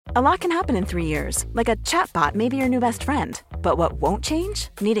A lot can happen in 3 years, like a chatbot may be your new best friend. But what won't change?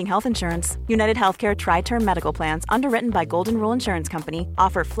 Needing health insurance. United Healthcare Tri-Term Medical Plans, underwritten by Golden Rule Insurance Company,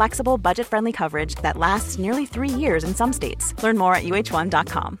 offer flexible, budget-friendly coverage that lasts nearly 3 years in some states. Learn more at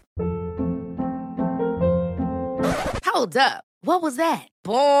uh1.com. Hold up. What was that?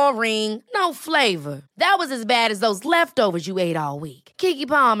 Boring. No flavor. That was as bad as those leftovers you ate all week. Keke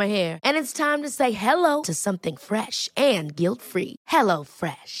Palmer here, and it's time to say hello to something fresh and guilt-free. Hello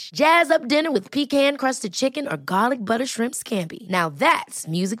Fresh. Jazz up dinner with pecan-crusted chicken or garlic butter shrimp scampi. Now that's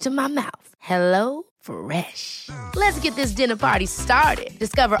music to my mouth. Hello Fresh. Let's get this dinner party started.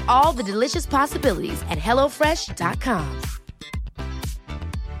 Discover all the delicious possibilities at hellofresh.com.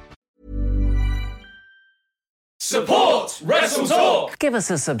 Support Wrestle Talk. Give us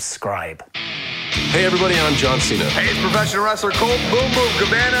a subscribe. Hey everybody, I'm John Cena. Hey, it's professional wrestler Colt Boom Boom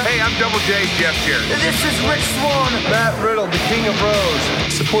Cabana. Hey, I'm Double J Jeff here. This is Rich Swann. Matt Riddle, the King of Rose.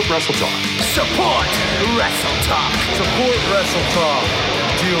 Support Wrestle Talk. Support Wrestle Talk. Support Wrestle Talk.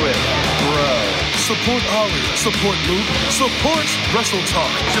 Do it, bro. Support Ollie. Support Luke. Support Wrestle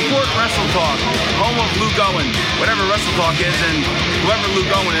Talk. Support Wrestle Talk. Home of Luke Owen. Whatever Wrestle Talk is and whoever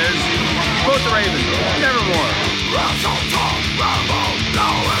Luke Owen is, support the Ravens. Nevermore. Wrestle Talk. Rambo.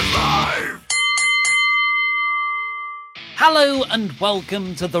 Now is live. Hello and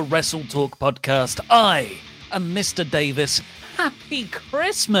welcome to the Wrestle Talk podcast. I am Mr. Davis. Happy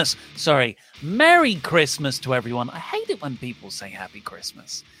Christmas. Sorry, Merry Christmas to everyone. I hate it when people say Happy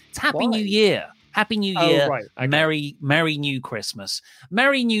Christmas. It's Happy New Year. Happy New Year. Right. Okay. Merry New Christmas.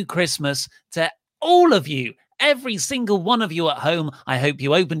 Merry New Christmas to all of you. Every single one of you at home. I hope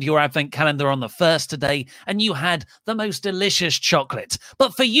you opened your advent calendar on the 1st today and you had the most delicious chocolate.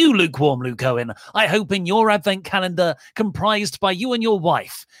 But for you, lukewarm Luke Owen, I hope in your advent calendar comprised by you and your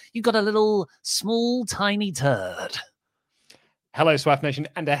wife, you got a little small tiny turd. Hello, Swaff Nation,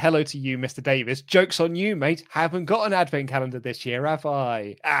 and a hello to you, Mr. Davis. Joke's on you, mate. Haven't got an advent calendar this year, have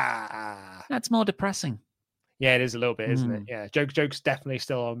I? That's more depressing. Yeah, it is a little bit, isn't it? Yeah, joke's definitely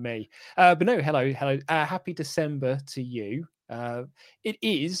still on me. But no, hello. Happy December to you. It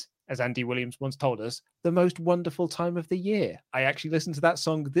is, as Andy Williams once told us, the most wonderful time of the year. I actually listened to that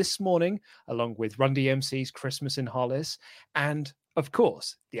song this morning, along with Run DMC's Christmas in Hollis, and of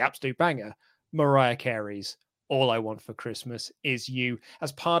course, the absolute banger, Mariah Carey's All I Want for Christmas Is You,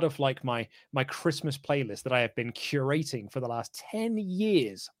 as part of like my Christmas playlist that I have been curating for the last 10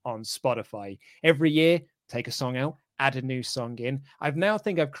 years on Spotify. Every year, take a song out, add a new song in. I've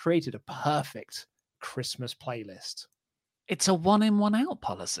created a perfect Christmas playlist. It's a one in, one out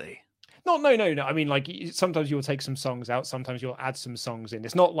policy. No. I mean, like, sometimes you'll take some songs out, sometimes you'll add some songs in.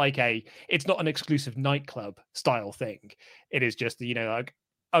 It's not an exclusive nightclub style thing. It is just, like,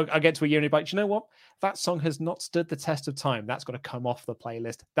 I get to a year and you're like, you know what? That song has not stood the test of time. That's got to come off the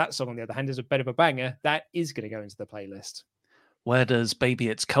playlist. That song, on the other hand, is a bit of a banger. That is going to go into the playlist. Where does Baby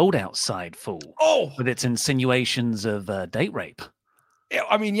It's Cold Outside fall? Oh! With its insinuations of date rape. Yeah,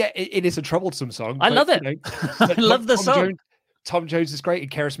 I mean, yeah, it is a troublesome song. I love it. I love the song. Tom Jones is great,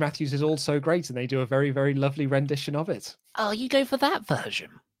 and Keris Matthews is also great, and they do a very, very lovely rendition of it. Oh, you go for that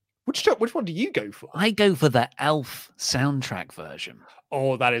version? Which one do you go for? I go for the Elf soundtrack version.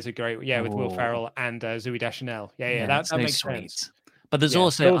 Oh, that is a great, with Will Ferrell and Zooey Deschanel. Yeah, that makes sweet. Sense. But there's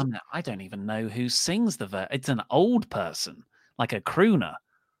also, I don't even know who sings the version. It's an old person, like a crooner.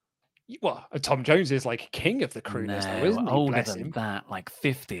 Well, Tom Jones is like king of the crooners, though, isn't he? Older than that, like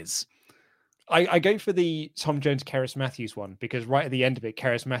 50s. I go for the Tom Jones Keris Matthews one because right at the end of it,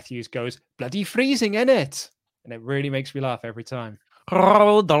 Keris Matthews goes, bloody freezing in it. And it really makes me laugh every time.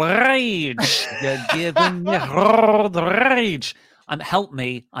 Road rage. You're giving me road rage. Help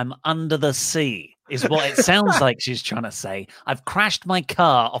me, I'm under the sea, is what it sounds like she's trying to say. I've crashed my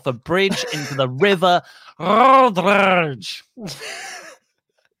car off a bridge into the river. Road rage.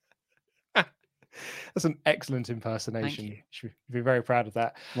 That's an excellent impersonation. You should be very proud of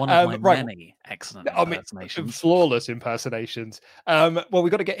that. One of my many excellent impersonations. Flawless impersonations. Well,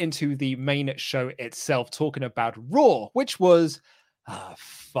 we've got to get into the main show itself, talking about Raw, which was a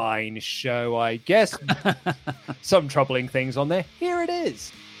fine show, I guess. Some troubling things on there. Here it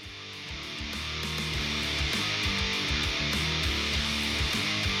is.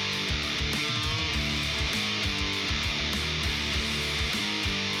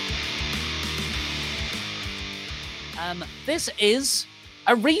 This is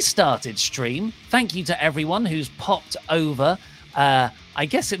a restarted stream. Thank you to everyone who's popped over. I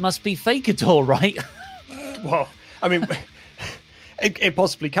guess it must be Fakador, right? Well, I mean, it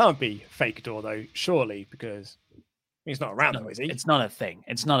possibly can't be Fakador, though, surely, because he's not around, though, is he? It's not a thing.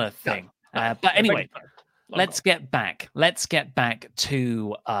 It's not a thing. No. But anyway, let's get back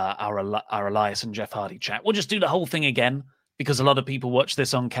to our Elias and Jeff Hardy chat. We'll just do the whole thing again because a lot of people watch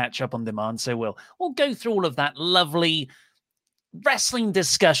this on Catch Up on Demand. So we'll go through all of that lovely wrestling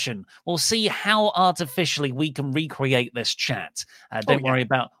discussion. We'll see how artificially we can recreate this chat. Don't worry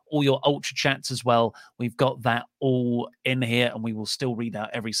about all your ultra chats as well. We've got that all in here, and we will still read out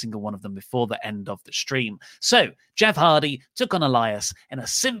every single one of them before the end of the stream. So Jeff Hardy took on Elias in a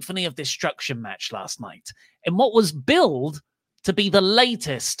Symphony of Destruction match last night in what was billed to be the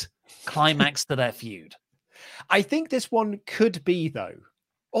latest climax to their feud. I think this one could be, though.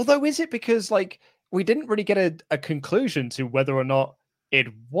 Although, is it because, we didn't really get a conclusion to whether or not it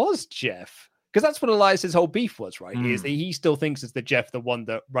was Jeff? Because that's what Elias's whole beef was, right? Is that he still thinks it's the Jeff, the one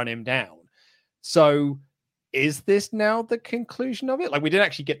that run him down. So is this now the conclusion of it? We didn't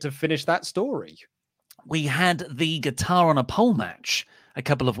actually get to finish that story. We had the guitar on a pole match a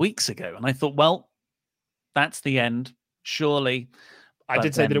couple of weeks ago, and I thought, well, that's the end, surely. I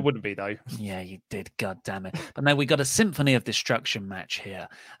did say that it wouldn't be, though. Yeah, you did. God damn it. But no, we got a Symphony of Destruction match here.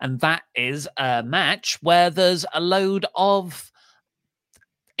 And that is a match where there's a load of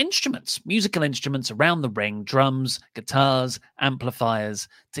instruments, musical instruments around the ring, drums, guitars, amplifiers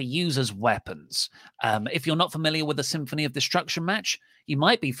to use as weapons. If you're not familiar with a Symphony of Destruction match, you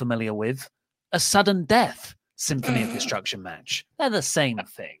might be familiar with a Sudden Death Symphony of Destruction match. They're the same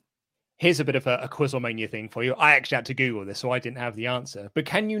thing. Here's a bit of a Quizlemania thing for you. I actually had to Google this, so I didn't have the answer. But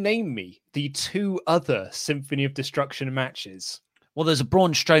can you name me the two other Symphony of Destruction matches? Well, there's a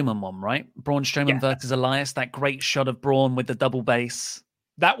Braun Strowman one, right? Braun Strowman versus Elias, that great shot of Braun with the double bass.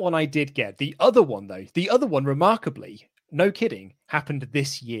 That one I did get. The other one, though, remarkably, no kidding, happened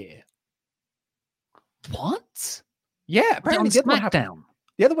this year. What? Yeah, apparently the SmackDown.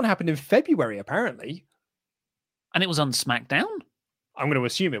 The other one happened in February, apparently. And it was on SmackDown? I'm going to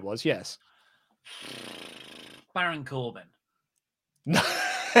assume it was, yes. Baron Corbin. No,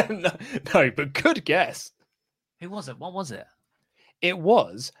 but good guess. Who was it? What was it? It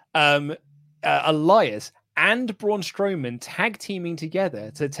was Elias and Braun Strowman tag teaming together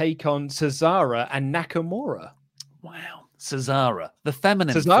to take on Cesaro and Nakamura. Wow. Cesaro, the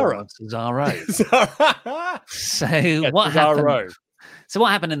feminine form of Cesaro. What happened? So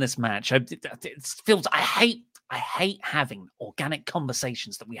what happened in this match? It feels I hate having organic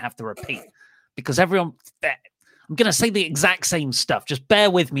conversations that we have to repeat because everyone. I'm going to say the exact same stuff. Just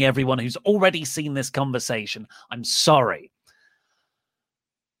bear with me, everyone who's already seen this conversation. I'm sorry.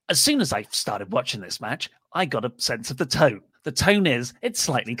 As soon as I started watching this match, I got a sense of the tone. The tone is, it's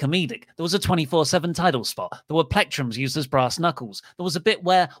slightly comedic. There was a 24/7 title spot. There were plectrums used as brass knuckles. There was a bit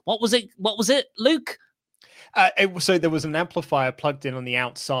where, what was it, Luke? So there was an amplifier plugged in on the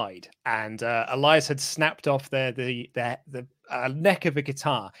outside, and Elias had snapped off the neck of a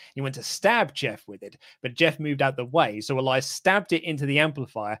guitar. He went to stab Jeff with it, but Jeff moved out the way, so Elias stabbed it into the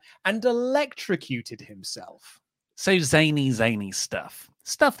amplifier and electrocuted himself. So zany stuff.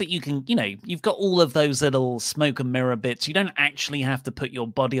 Stuff that you can, you've got all of those little smoke and mirror bits. You don't actually have to put your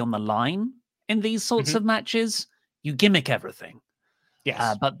body on the line in these sorts of matches. You gimmick everything.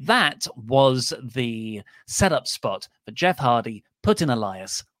 Yes. But that was the setup spot for Jeff Hardy putting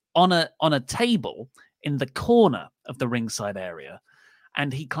Elias on a table in the corner of the ringside area.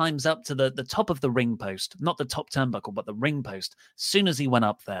 And he climbs up to the top of the ring post, not the top turnbuckle, but the ring post. As soon as he went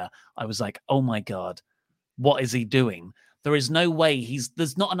up there, I was like, oh my God, what is he doing? There is no way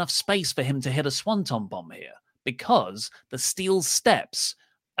there's not enough space for him to hit a swanton bomb here because the steel steps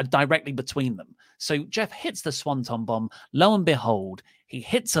are directly between them. So Jeff hits the swanton bomb. Lo and behold, he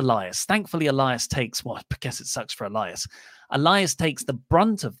hits Elias. Thankfully, Elias takes, I guess it sucks for Elias. Elias takes the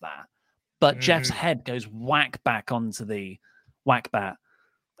brunt of that, but Jeff's head goes whack back onto the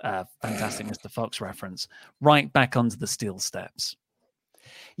fantastic Mr. Fox reference, right back onto the steel steps.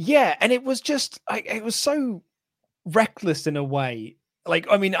 Yeah, and it was just, it was so reckless in a way.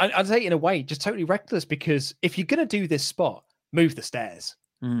 I'd say in a way, just totally reckless, because if you're going to do this spot, move the stairs.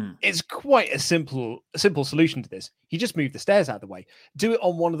 It's quite a simple solution to this. You just move the stairs out of the way. Do it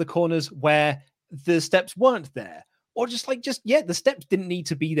on one of the corners where the steps weren't there. Or the steps didn't need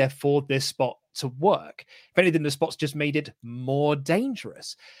to be there for this spot to work. If anything, the spots just made it more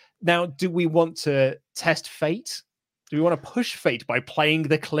dangerous. Now, do we want to test fate? Do we want to push fate by playing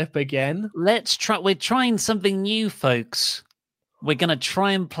the clip again? Let's try. We're trying something new, folks. We're going to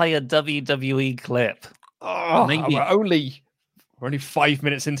try and play a WWE clip. Oh, we're only 5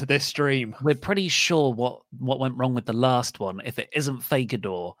 minutes into this stream. We're pretty sure what went wrong with the last one, if it isn't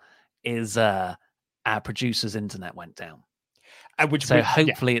Fakador, is our producer's internet went down.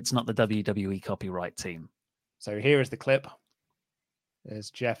 Hopefully it's not the WWE copyright team. So here is the clip.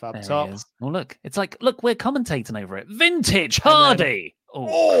 There's Jeff up There top. he is. Oh, look. It's like, look, we're commentating over it. Vintage Hardy.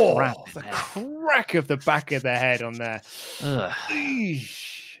 Oh, crap. the crack of the back of the head on there. Ugh.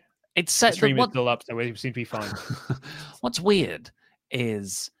 Eesh. It's set. Stream is still up, so we seem to be fine. What's weird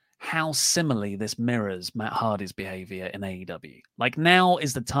is how similarly this mirrors Matt Hardy's behavior in AEW. Like, now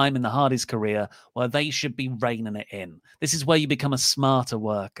is the time in the Hardy's career where they should be reining it in. This is where you become a smarter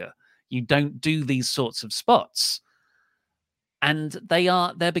worker. You don't do these sorts of spots. And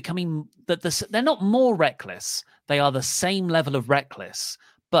they're becoming they're not more reckless. They are the same level of reckless,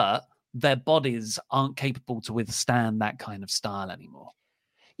 but their bodies aren't capable to withstand that kind of style anymore.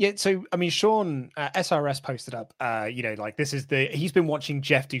 Yeah, so I mean, Sean SRS posted up, like he's been watching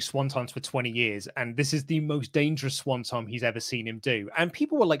Jeff do swantons for 20 years, and this is the most dangerous swanton he's ever seen him do. And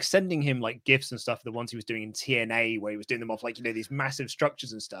people were like sending him like gifs and stuff, the ones he was doing in TNA, where he was doing them off like these massive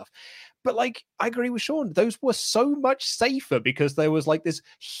structures and stuff. But like, I agree with Sean, those were so much safer because there was like this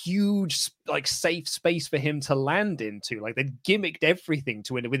huge like safe space for him to land into. Like, they'd gimmicked everything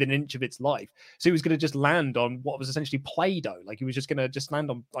to within an inch of its life, so he was going to just land on what was essentially Play-Doh. Like, he was just going to just land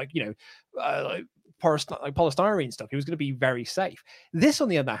on polystyrene stuff. He was going to be very safe. This, on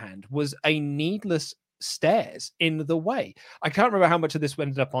the other hand, was a needless stairs in the way. I can't remember how much of this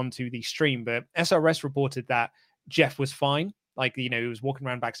ended up onto the stream, but SRS reported that Jeff was fine. Like, he was walking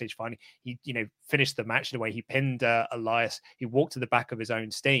around backstage fine. He, finished the match in a way. He pinned Elias. He walked to the back of his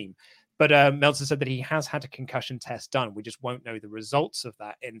own steam. But Meltzer said that he has had a concussion test done. We just won't know the results of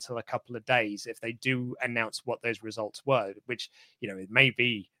that until a couple of days if they do announce what those results were, which, it may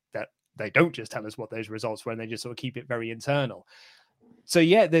be that they don't just tell us what those results were and they just sort of keep it very internal. So,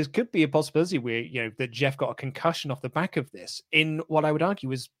 yeah, there could be a possibility where, that Jeff got a concussion off the back of this in what I would argue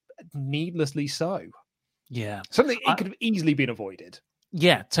was needlessly so. Yeah. Something it could have easily been avoided.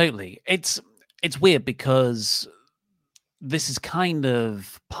 Yeah, totally. It's weird because this is kind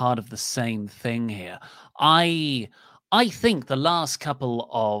of part of the same thing here. I think the last couple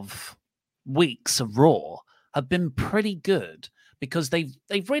of weeks of Raw have been pretty good because they've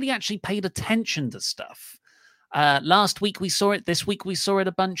really actually paid attention to stuff. Last week we saw it. This week we saw it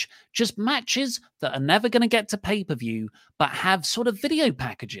a bunch. Just matches that are never going to get to pay-per-view, but have sort of video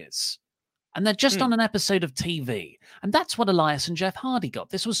packages. And they're just on an episode of TV. And that's what Elias and Jeff Hardy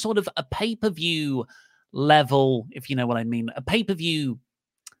got. This was sort of a pay-per-view level, if you know what I mean, a pay-per-view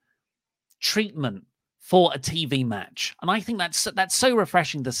treatment for a TV match. And I think that's so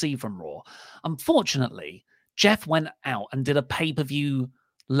refreshing to see from Raw. Unfortunately, Jeff went out and did a pay-per-view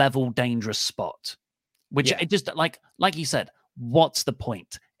level dangerous spot, which it just, like you said, what's the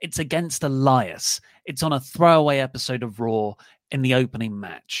point? It's against Elias. It's on a throwaway episode of Raw in the opening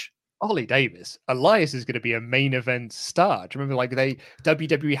match. Ollie Davis, Elias is going to be a main event star. Do you remember,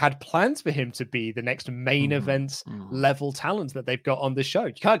 WWE had plans for him to be the next main event level talent that they've got on the show.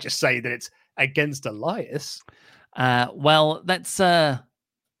 You can't just say that it's against Elias. Well, that's... Do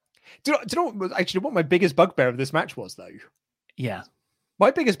you know what my biggest bugbear of this match was, though? Yeah. My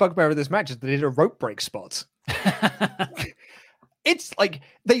biggest bugbear of this match is that they did a rope break spot. It's like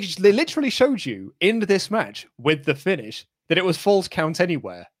they literally showed you in this match with the finish that it was Falls Count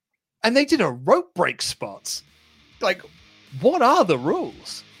Anywhere. And they did a rope break spot. Like, what are the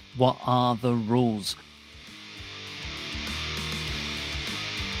rules? What are the rules?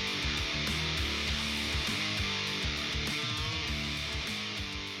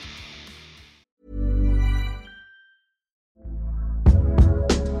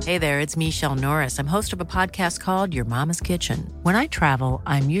 Hey there, it's Michelle Norris. I'm host of a podcast called Your Mama's Kitchen. When I travel,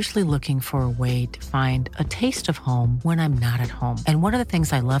 I'm usually looking for a way to find a taste of home when I'm not at home. And one of the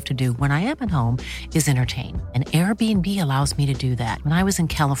things I love to do when I am at home is entertain. And Airbnb allows me to do that. When I was in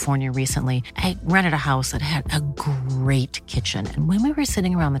California recently, I rented a house that had a great kitchen. And when we were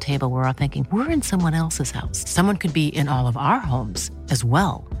sitting around the table, we were all thinking, we're in someone else's house. Someone could be in all of our homes as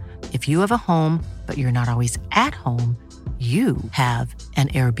well. If you have a home, but you're not always at home, you have an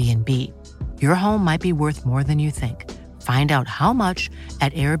Airbnb. Your home might be worth more than you think. Find out how much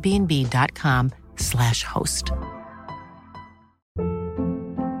at airbnb.com/host.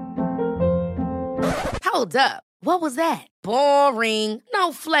 Hold up. What was that? Boring.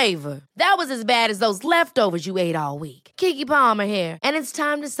 No flavor. That was as bad as those leftovers you ate all week. Keke Palmer here. And it's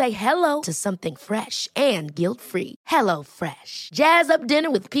time to say hello to something fresh and guilt-free. HelloFresh. Jazz up dinner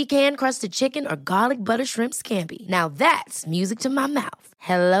with pecan-crusted chicken or garlic butter shrimp scampi. Now that's music to my mouth.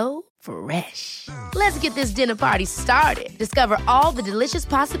 HelloFresh. Let's get this dinner party started. Discover all the delicious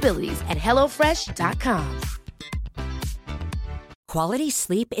possibilities at HelloFresh.com. Quality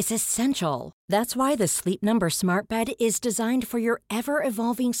sleep is essential. That's why the Sleep Number Smart Bed is designed for your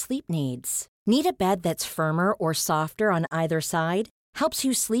ever-evolving sleep needs. Need a bed that's firmer or softer on either side? Helps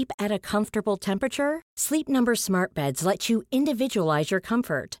you sleep at a comfortable temperature? Sleep Number Smart Beds let you individualize your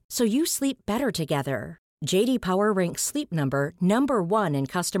comfort so you sleep better together. J.D. Power ranks Sleep Number number 1 in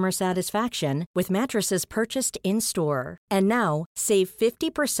customer satisfaction with mattresses purchased in-store. And now, save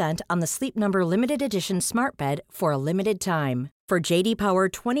 50% on the Sleep Number Limited Edition Smart Bed for a limited time. For J.D. Power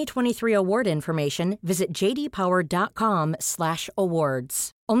 2023 award information, visit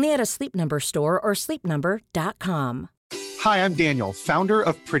jdpower.com/awards. Only at a Sleep Number store or sleepnumber.com. Hi, I'm Daniel, founder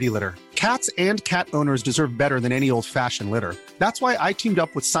of Pretty Litter. Cats and cat owners deserve better than any old-fashioned litter. That's why I teamed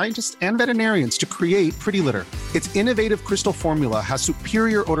up with scientists and veterinarians to create Pretty Litter. Its innovative crystal formula has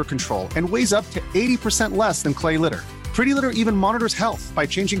superior odor control and weighs up to 80% less than clay litter. Pretty Litter even monitors health by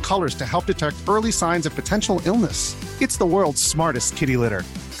changing colors to help detect early signs of potential illness. It's the world's smartest kitty litter.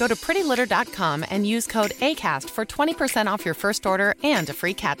 Go to prettylitter.com and use code ACAST for 20% off your first order and a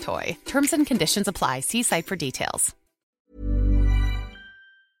free cat toy. Terms and conditions apply. See site for details.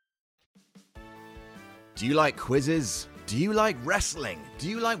 Do you like quizzes? Do you like wrestling? Do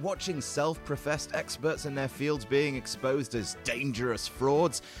you like watching self-professed experts in their fields being exposed as dangerous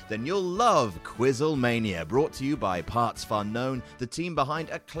frauds? Then you'll love Quizzlemania, brought to you by Parts Fun Known, the team behind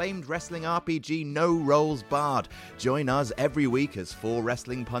acclaimed wrestling RPG No Rolls Barred. Join us every week as 4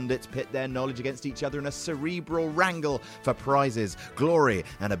 wrestling pundits pit their knowledge against each other in a cerebral wrangle for prizes, glory,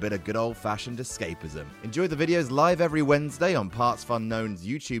 and a bit of good old-fashioned escapism. Enjoy the videos live every Wednesday on Parts Fun Known's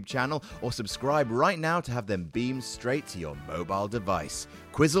YouTube channel, or subscribe right now to have them beamed straight to your mobile device.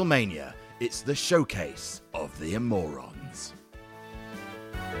 Quizzlemania, it's the showcase of the immorons.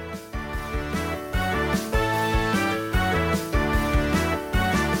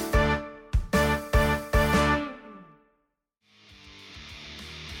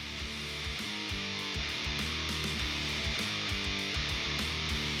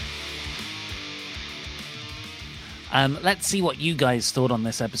 Let's see what you guys thought on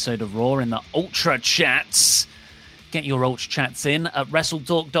this episode of Raw in the Ultra Chats. Get your Ultra Chats in at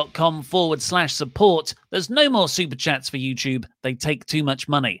WrestleTalk.com/support. There's no more Super Chats for YouTube. They take too much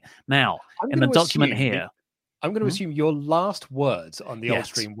money. Now, in the document here... I'm going to assume your last words on the old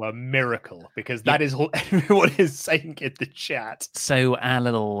stream were miracle, because that is all everyone is saying in the chat. So our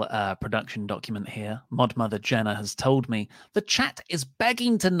little production document here, Mod Mother Jenna has told me, the chat is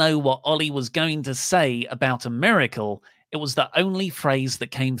begging to know what Ollie was going to say about a miracle. It was the only phrase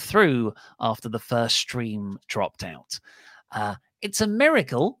that came through after the first stream dropped out. It's a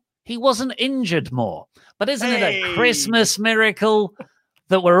miracle he wasn't injured more. But isn't it a Christmas miracle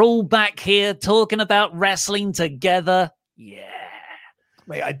that we're all back here talking about wrestling together? Yeah.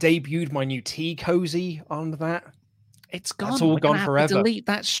 Mate, I debuted my new tea cozy on that. It's gone. It's all gone forever. Delete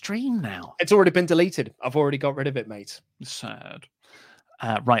that stream now. It's already been deleted. I've already got rid of it, mate. Sad.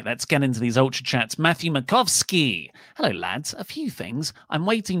 Right, let's get into these Ultra Chats. Matthew Makovsky. Hello, lads. A few things. I'm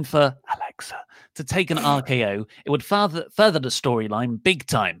waiting for Alexa to take an RKO. It would further the storyline big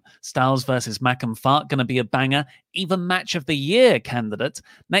time. Styles versus Mac and Fart going to be a banger. Even match of the year candidate.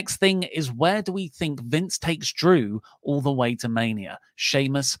 Next thing is, where do we think Vince takes Drew all the way to Mania?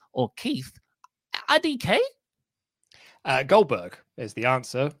 Sheamus or Keith? IDK? Goldberg is the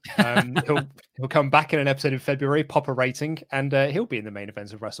answer. He'll come back in an episode in February, pop a rating, and he'll be in the main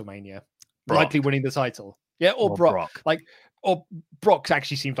events of WrestleMania, likely winning the title. Yeah, or Brock. Or Brock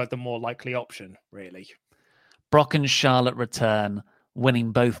actually seems like the more likely option, really. Brock and Charlotte return,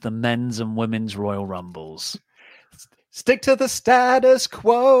 winning both the men's and women's Royal Rumbles. Stick to the status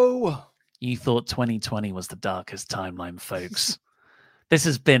quo. You thought 2020 was the darkest timeline, folks. This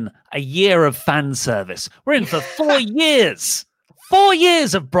has been a year of fan service. We're in for 4 years. 4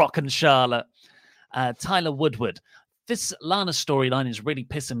 years of Brock and Charlotte. Tyler Woodward. This Lana storyline is really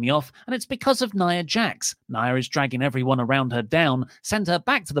pissing me off, and it's because of Nia Jax. Nia is dragging everyone around her down, send her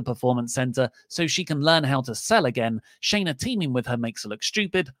back to the Performance Center so she can learn how to sell again. Shayna teaming with her makes her look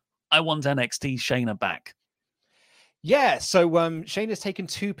stupid. I want NXT Shayna back. Yeah, so Shayna's taken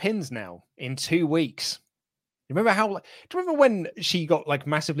 2 pins now in 2 weeks. Do you remember when she got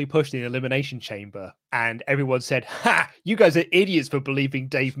massively pushed in the Elimination Chamber and everyone said, "Ha, you guys are idiots for believing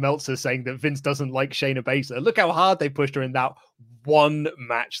Dave Meltzer saying that Vince doesn't like Shayna Baszler. Look how hard they pushed her in that one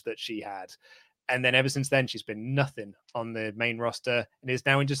match that she had." And then ever since then, she's been nothing on the main roster and is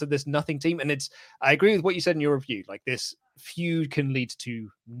now in just this nothing team. And I agree with what you said in your review. This feud can lead to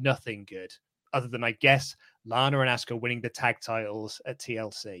nothing good other than, I guess, Lana and Asuka winning the tag titles at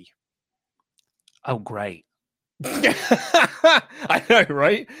TLC. Oh, great. I know,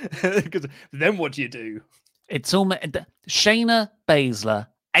 right? Because then what do you do? It's all Shayna Baszler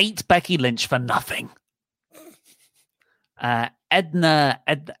ate Becky Lynch for nothing. Enda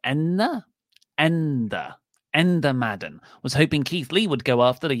Ender Madden was hoping Keith Lee would go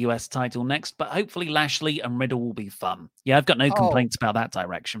after the US title next, but hopefully Lashley and Riddle will be fun. Yeah, I've got no complaints about that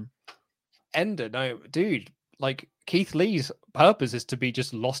direction. Ender, no, dude, like Keith Lee's purpose is to be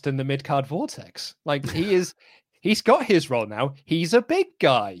just lost in the mid-card vortex. Like he's got his role now. He's a big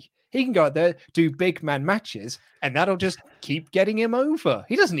guy. He can go out there, do big man matches, and that'll just keep getting him over.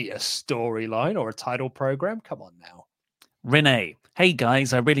 He doesn't need a storyline or a title program. Come on now. Renee, hey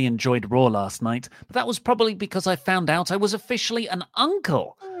guys, I really enjoyed Raw last night, but that was probably because I found out I was officially an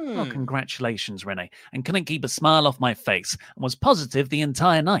uncle. Oh, congratulations, Renee. And couldn't keep a smile off my face and was positive the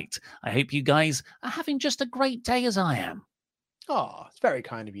entire night. I hope you guys are having just a great day as I am. Oh, it's very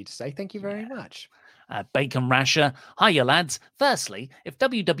kind of you to say. Thank you very much. Bacon Rasher, hiya lads. Firstly, if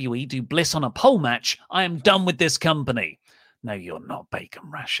WWE do Bliss on a pole match, I am done with this company. No, you're not,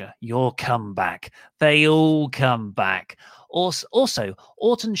 Bacon Rasher. You'll come back. They all come back. Also,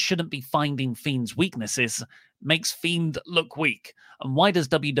 Orton shouldn't be finding Fiend's weaknesses. Makes Fiend look weak. And why does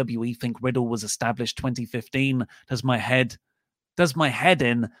WWE think Riddle was established 2015? Does my head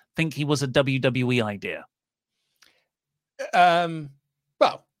in think he was a WWE idea?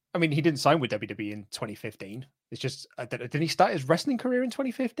 Well, I mean, he didn't sign with WWE in 2015. It's just, did he start his wrestling career in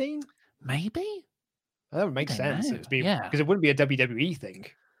 2015? Maybe. That would make sense. Because it wouldn't be a WWE thing.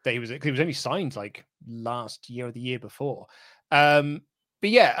 That he was only signed like last year or the year before. But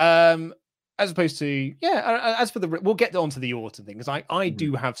yeah, as opposed to as for we'll get onto the Orton thing because I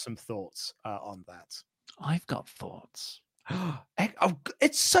do have some thoughts on that. I've got thoughts.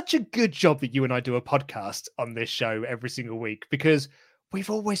 It's such a good job that you and I do a podcast on this show every single week because we've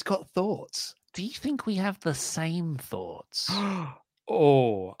always got thoughts. Do you think we have the same thoughts?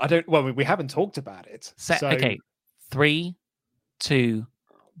 Oh, I don't. Well, we haven't talked about it. Okay, 3, 2,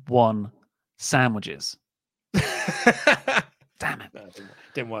 1. Sandwiches. Damn it! No,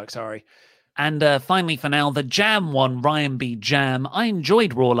 didn't work. Sorry. And finally, for now, the Jam one, Ryan B. Jam. I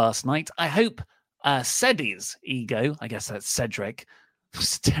enjoyed Raw last night. I hope Cedi's ego, I guess that's Cedric,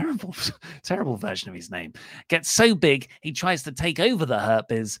 it's a terrible version of his name, gets so big he tries to take over the Hurt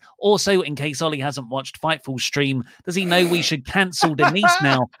Biz. Also, in case Ollie hasn't watched Fightful stream, does he know we should cancel Denise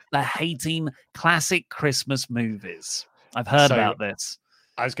now for hating classic Christmas movies? I've heard about this.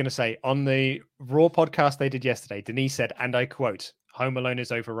 I was going to say, on the Raw podcast they did yesterday, Denise said, and I quote, Home Alone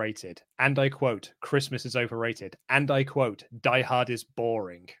is overrated. And I quote, Christmas is overrated. And I quote, Die Hard is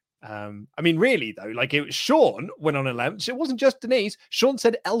boring. I mean, really, though, like Sean went on a rant. It wasn't just Denise. Sean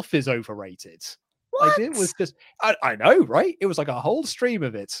said Elf is overrated. What? Like, it was just, I know, right? It was like a whole stream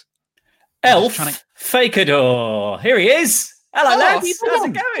of it. Elf, Fakador. Here he is. Hello, lads. How's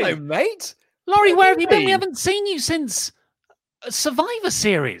it going? Hello, mate. Laurie, where have you been? We haven't seen you since Survivor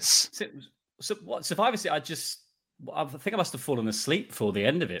Series. So what Survivor Series? I think I must have fallen asleep before the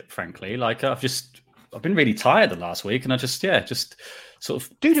end of it, frankly. Like I've been really tired the last week, and I just sort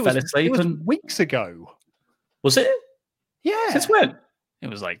of fell asleep. It was weeks ago. Was it? Yeah. Since when? It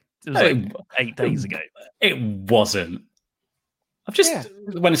was like 8 days ago. It wasn't. I've just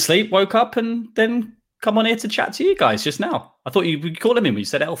went to sleep, woke up, and then come on here to chat to you guys just now. I thought you would call him in when you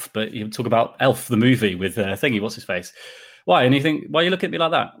said Elf, but you talk about Elf the movie with Thingy. What's his face? Why? Anything? Why are you looking at me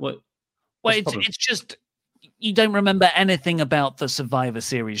like that? Well, it's just you don't remember anything about the Survivor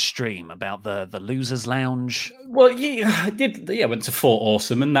Series stream, about the Losers Lounge. Well, I did. Yeah, I went to Fort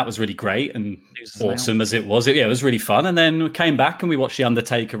Awesome, and that was really great and Losers awesome Lounge. as it was. It was really fun. And then we came back and we watched The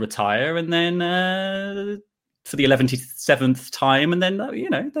Undertaker retire, and then for the 11th time, and then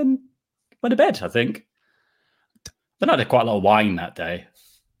then went to bed. I think. Then I had quite a lot of wine that day.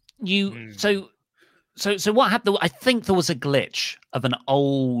 So what happened? I think there was a glitch of an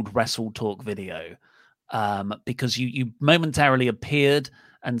old Wrestle Talk video. Because you momentarily appeared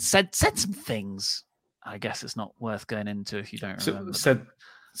and said some things. I guess it's not worth going into if you don't remember. Said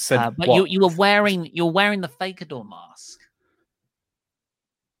but what? you were wearing the Fakador mask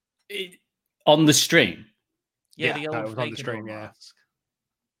On the stream. Yeah, the old it was on the Fakador stream. mask.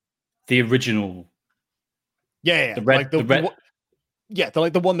 The original. Yeah. The red.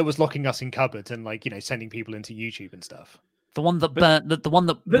 The one that was locking us in cupboards and sending people into YouTube and stuff. The one that burnt. The one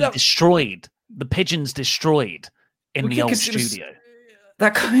that we destroyed. The pigeons destroyed in the old studio.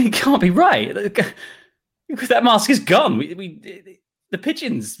 That can't be right. That mask is gone. The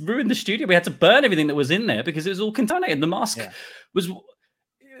pigeons ruined the studio. We had to burn everything that was in there because it was all contaminated. The mask was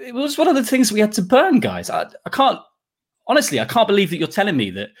one of the things we had to burn, guys. I can't believe that you're telling me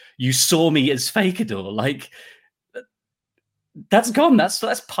that you saw me as Fakador. Like that's gone. That's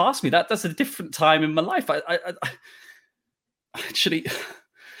past me. That's a different time in my life. I actually.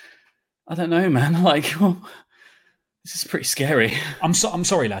 I don't know, man. Like, This is pretty scary. I'm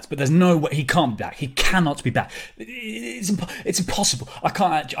sorry, lads, but there's no way he can't be back. He cannot be back. It's impossible. I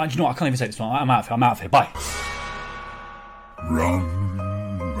can't. I can't even say this one. I'm out of here. Bye. Run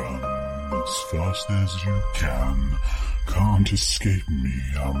as fast as you can. Can't escape me.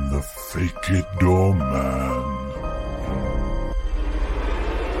 I'm the Fake It Doorman.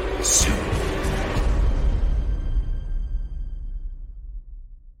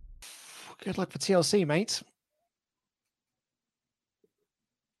 Good luck for TLC, mate.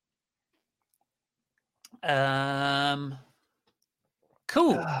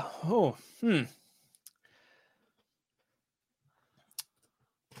 Cool.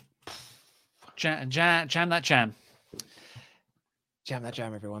 Jam that jam. Jam that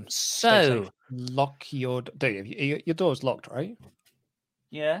jam, everyone. So lock your your door's locked, right?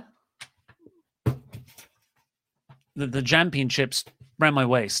 Yeah. The championships around my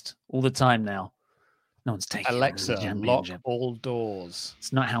waist all the time now. No one's taking Alexa, the lock championship. all doors.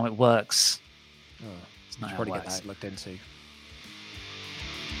 It's not how it works. Oh, it's not how it probably works. get that looked into.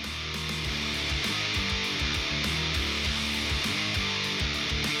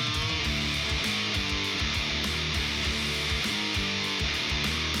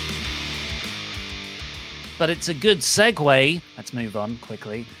 But it's a good segue. Let's move on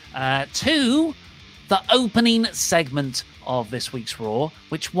quickly to the opening segment of this week's Raw,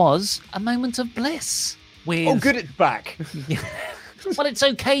 which was a moment of bliss. With... Oh, good, it's back. Well, it's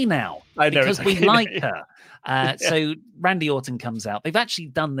okay now. I know, because we okay like now. her. So Randy Orton comes out. They've actually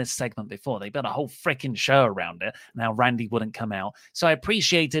done this segment before. They built a whole freaking show around it. Now Randy wouldn't come out. So I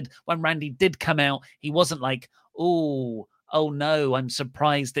appreciated when Randy did come out, he wasn't like, oh no, I'm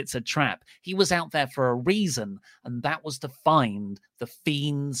surprised it's a trap. He was out there for a reason, and that was to find the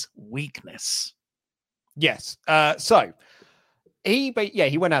Fiend's weakness. Yes. So he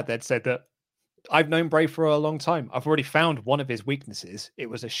went out there and said that I've known Bray for a long time. I've already found one of his weaknesses. It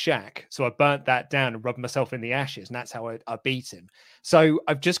was a shack. So I burnt that down and rubbed myself in the ashes, and that's how I beat him. So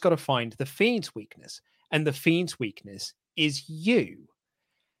I've just got to find the Fiend's weakness. And the Fiend's weakness is you.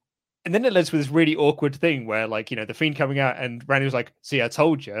 And then it led to this really awkward thing where, like, you know, the Fiend coming out and Randy was like, see, I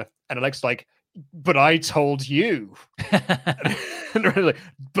told you. And Alexa's like, but I told you. And Randy's like,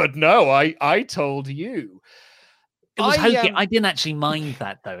 but no, I told you. It was hokey. I didn't actually mind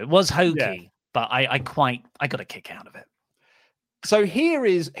that, though. It was hokey. But I got a kick out of it. So here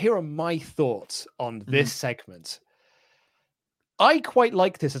are my thoughts on this segment. I quite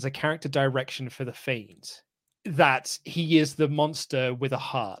like this as a character direction for the Fiend, that he is the monster with a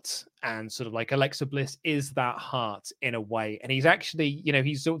heart, and sort of like Alexa Bliss is that heart in a way, and he's actually, you know,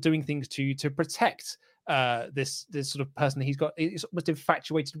 he's sort of doing things to protect this sort of person that he's almost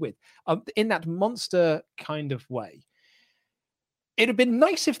infatuated with, in that monster kind of way. It'd have been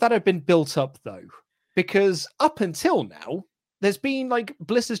nice if that had been built up, though, because up until now, there's been like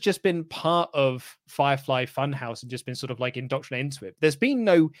Bliss has just been part of Firefly Funhouse and just been sort of like indoctrinated into it. There's been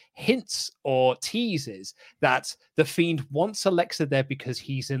no hints or teases that the Fiend wants Alexa there because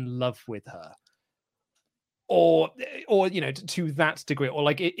he's in love with her, or you know, to that degree, or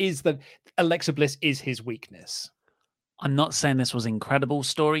like it is that Alexa Bliss is his weakness. I'm not saying this was incredible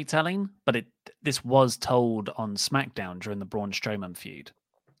storytelling, but this was told on SmackDown during the Braun Strowman feud.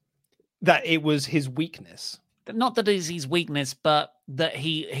 That it was his weakness. Not that it's his weakness, but that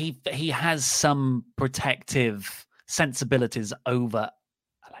he has some protective sensibilities over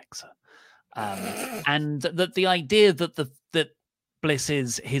Alexa, and that the idea that Bliss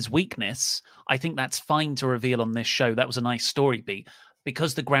is his weakness, I think that's fine to reveal on this show. That was a nice story beat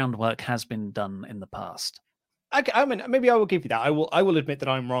because the groundwork has been done in the past. I mean, maybe I will give you that. I will admit that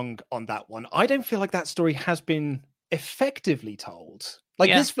I'm wrong on that one. I don't feel like that story has been effectively told.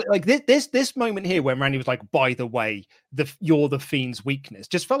 This moment here when Randy was like, by the way, you're the Fiend's weakness,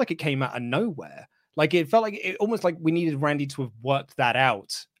 just felt like it came out of nowhere. Like it felt like it almost like we needed Randy to have worked that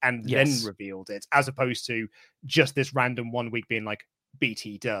out and then revealed it, as opposed to just this random 1 week being like,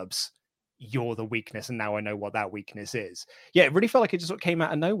 BT Dubs, you're the weakness, and now I know what that weakness is. Yeah, it really felt like it just sort of came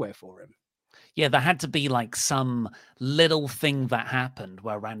out of nowhere for him. Yeah, there had to be like some little thing that happened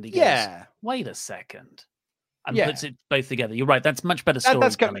where Randy goes, wait a second, and puts it both together. You're right. That's much better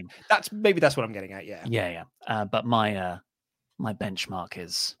storytelling. That's what I'm getting at. Yeah. But my benchmark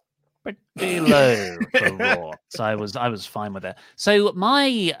is pretty low for Raw, so I was fine with it. So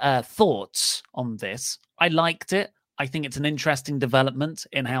my thoughts on this, I liked it. I think it's an interesting development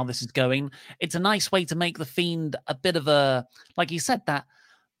in how this is going. It's a nice way to make the Fiend a bit of a, like you said, that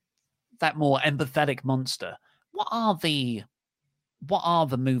more empathetic monster. What are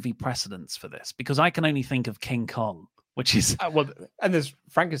the movie precedents for this? Because I can only think of King Kong which is well, and there's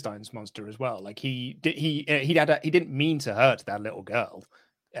Frankenstein's monster as well. Like he didn't mean to hurt that little girl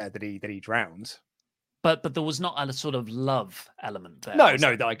that he drowned. But there was not a sort of love element there.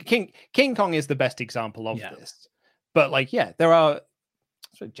 No, like King Kong is the best example of this. But like, yeah, there are.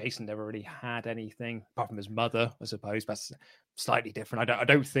 So Jason never really had anything apart from his mother, I suppose. That's slightly different. I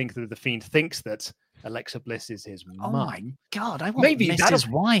don't think that the Fiend thinks that Alexa Bliss is his mum. Oh my God, I want Mrs.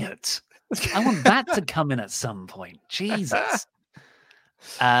 Wyatt. I want that to come in at some point. Jesus.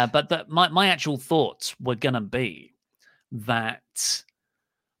 But my actual thoughts were going to be that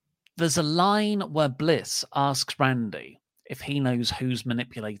there's a line where Bliss asks Randy if he knows who's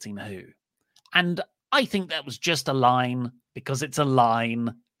manipulating who. And I think that was just a line because it's a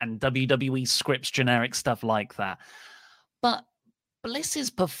line and WWE scripts generic stuff like that. But Bliss's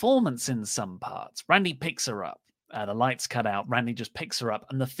performance in some parts, Randy picks her up. The lights cut out. Randy just picks her up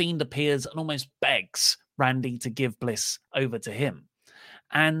and the Fiend appears and almost begs Randy to give Bliss over to him.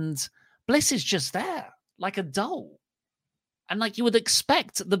 And Bliss is just there like a doll. And like you would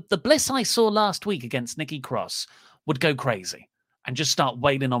expect, the Bliss I saw last week against Nikki Cross would go crazy and just start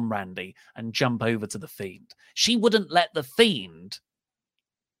wailing on Randy and jump over to the Fiend. She wouldn't let the Fiend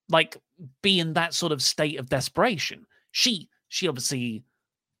like be in that sort of state of desperation. She obviously,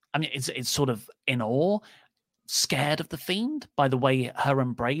 I mean, it's sort of in awe, scared of the Fiend by the way her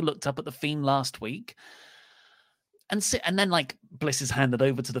and Bray looked up at the Fiend last week. And then, like, Bliss is handed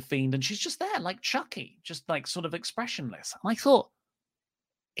over to the Fiend, and she's just there, like Chucky, just, like, sort of expressionless. And I thought,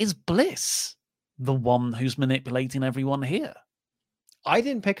 is Bliss the one who's manipulating everyone here? I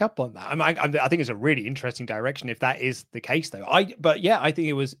didn't pick up on that. I think it's a really interesting direction if that is the case, though. I think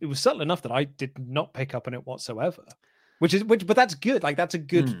it was subtle enough that I did not pick up on it whatsoever. But that's good. Like that's a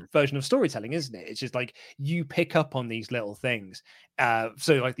good version of storytelling, isn't it? It's just like you pick up on these little things,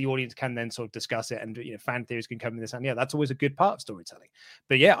 so like the audience can then sort of discuss it, and fan theories can come in this, and that's always a good part of storytelling.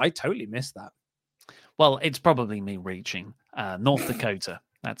 But yeah, I totally missed that. Well, it's probably me reaching. North Dakota.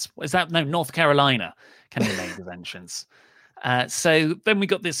 North Carolina. Kenny made his entrance. So then we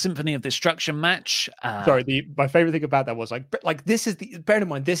got this Symphony of Destruction match. My favorite thing about that was like this is bear in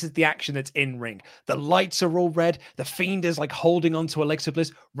mind, this is the action that's in ring. The lights are all red. The Fiend is like holding on to Alexa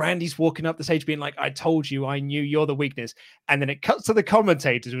Bliss. Randy's walking up the stage being like, I told you, I knew you're the weakness. And then it cuts to the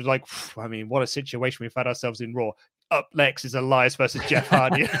commentators who's like, I mean, what a situation we've had ourselves in Raw. Up next is Elias versus Jeff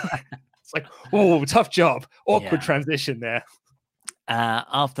Hardy. It's like, oh, tough job. Awkward transition there.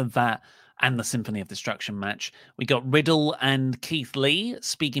 After that, and the Symphony of Destruction match, we got Riddle and Keith Lee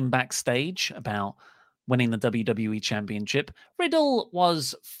speaking backstage about winning the WWE Championship. Riddle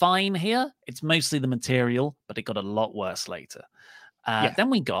was fine here. It's mostly the material, but it got a lot worse later.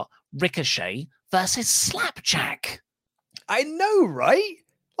 Then we got Ricochet versus Slapjack. I know, right?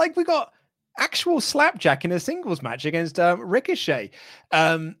 Like we got actual Slapjack in a singles match against Ricochet.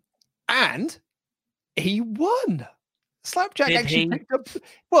 And he won. Slapjack picked up.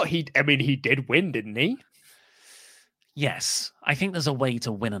 Well, he did win, didn't he? Yes, I think there's a way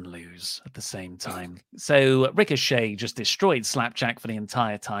to win and lose at the same time. So Ricochet just destroyed Slapjack for the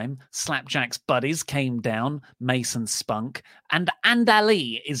entire time. Slapjack's buddies came down, Mason Spunk, and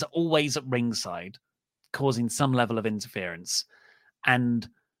Ali is always at ringside, causing some level of interference. And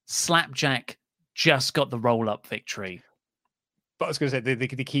Slapjack just got the roll-up victory. But I was going to say,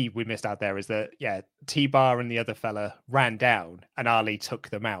 the key we missed out there is that, T-Bar and the other fella ran down and Ali took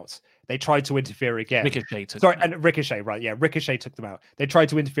them out. They tried to interfere again. Ricochet took them out. Ricochet, right. Yeah, Ricochet took them out. They tried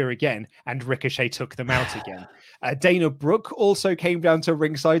to interfere again and Ricochet took them out again. Dana Brooke also came down to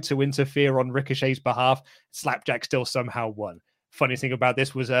ringside to interfere on Ricochet's behalf. Slapjack still somehow won. Funny thing about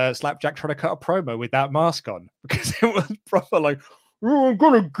this was Slapjack trying to cut a promo with that mask on because it was proper like, oh, I'm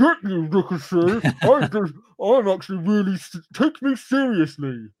gonna get you, Ricochet. I'm actually really take me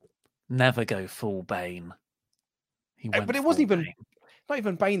seriously. Never go full Bane. But it wasn't even not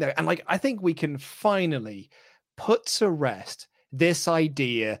even Bane though. And like I think we can finally put to rest this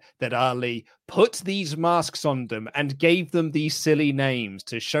idea that Ali put these masks on them and gave them these silly names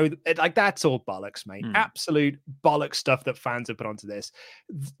to show that, like that's all bollocks, mate. Absolute bollocks stuff that fans have put onto this.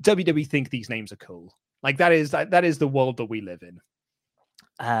 WWE think these names are cool. Like that is the world that we live in.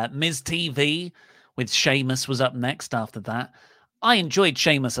 Miz TV with Sheamus was up next after that. I enjoyed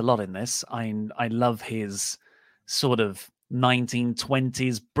Sheamus a lot in this. I love his sort of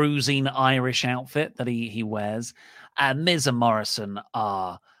 1920s bruising Irish outfit that he wears. Miz and Morrison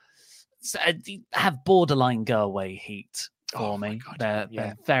have borderline go away heat for me. God,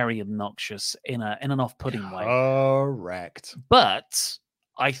 they're very obnoxious in an off-putting way. Correct. But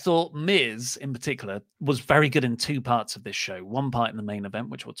I thought Miz, in particular, was very good in two parts of this show. One part in the main event,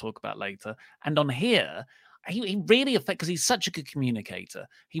 which we'll talk about later. And on here, he really because he's such a good communicator.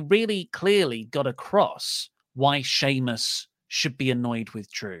 He really clearly got across why Sheamus should be annoyed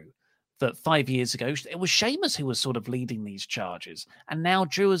with Drew. That 5 years ago, it was Sheamus who was sort of leading these charges, and now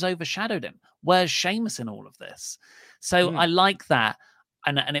Drew has overshadowed him. Where's Sheamus in all of this? So I like that,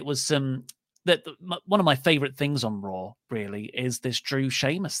 and it was one of my favorite things on Raw. Really, is this Drew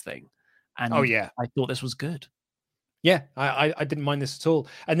Sheamus thing, and I thought this was good. Yeah, I didn't mind this at all.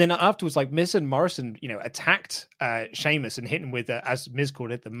 And then afterwards, like Miz and Morrison, attacked Sheamus and hit him with, as Miz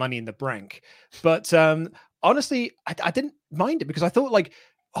called it, the money in the bank. But honestly, I didn't mind it because I thought like,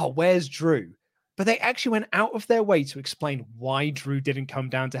 oh, where's Drew? But they actually went out of their way to explain why Drew didn't come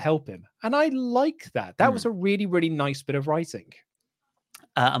down to help him. And I like that. That was a really, really nice bit of writing.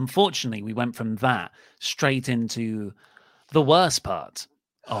 Unfortunately, we went from that straight into the worst part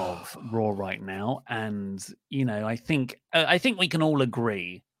of Raw right now. And, I think we can all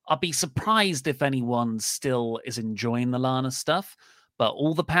agree. I'll be surprised if anyone still is enjoying the Lana stuff, but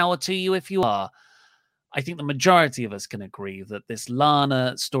all the power to you if you are. I think the majority of us can agree that this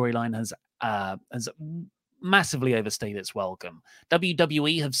Lana storyline has massively overstayed its welcome.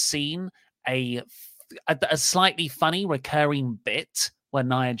 WWE have seen a slightly funny recurring bit where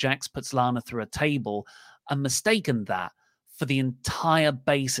Nia Jax puts Lana through a table and mistaken that for the entire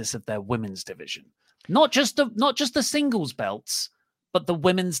basis of their women's division. Not just the singles belts, but the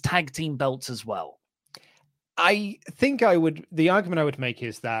women's tag team belts as well. I think the argument I would make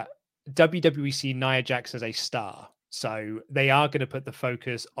is that WWE see Nia Jax as a star. So they are going to put the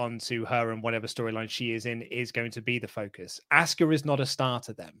focus onto her, and whatever storyline she is in is going to be the focus. Asuka is not a star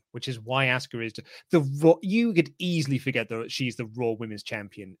to them, which is why Asuka is you could easily forget that she's the Raw Women's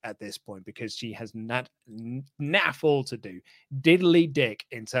Champion at this point because she has naff all to do, diddly dick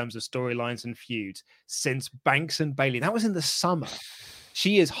in terms of storylines and feuds since Banks and Bayley. That was in the summer.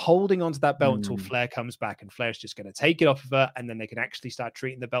 She is holding onto that belt until Flair comes back, and Flair's just going to take it off of her, and then they can actually start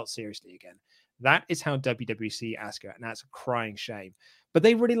treating the belt seriously again. That is how WWE see Asuka, and that's a crying shame. But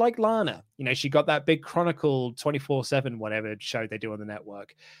they really like Lana. She got that big Chronicle 24/7, whatever show they do on the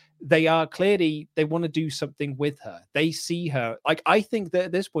network. They want to do something with her. They see her. Like, I think that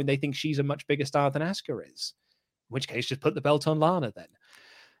at this point, they think she's a much bigger star than Asuka is. In which case, just put the belt on Lana then.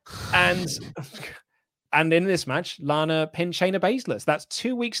 And in this match, Lana pinned Shayna Baszler. That's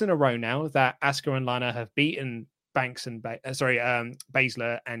 2 weeks in a row now that Asuka and Lana have beaten Banks and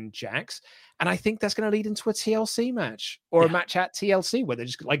Baszler and Jax. And I think that's going to lead into a TLC match or a match at TLC where they're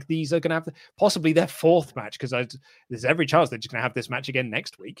just like, these are going to have possibly their fourth match because there's every chance they're just going to have this match again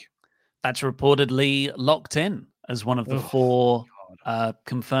next week. That's reportedly locked in as one of the four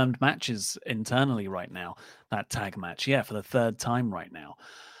confirmed matches internally right now. That tag match, for the third time right now.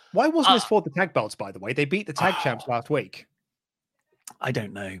 Why wasn't this for the tag belts, by the way? They beat the tag champs last week. I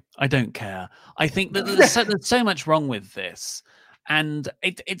don't know. I don't care. I think that there's so much wrong with this. And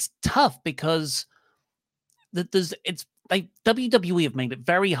it's tough because WWE have made it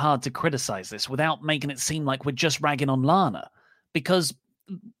very hard to criticize this without making it seem like we're just ragging on Lana. Because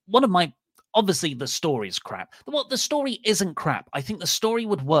obviously the story is crap. Well, the story isn't crap. I think the story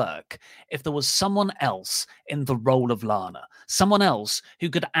would work if there was someone else in the role of Lana. Someone else who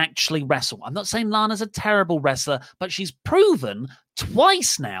could actually wrestle. I'm not saying Lana's a terrible wrestler, but she's proven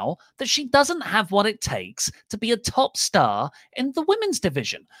twice now that she doesn't have what it takes to be a top star in the women's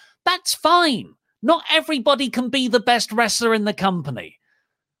division. That's fine. Not everybody can be the best wrestler in the company.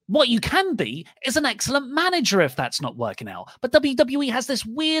 What you can be is an excellent manager if that's not working out. But WWE has this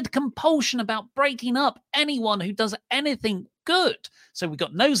weird compulsion about breaking up anyone who does anything good. So we've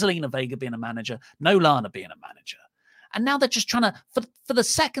got no Zelina Vega being a manager, no Lana being a manager. And now they're just trying to, for the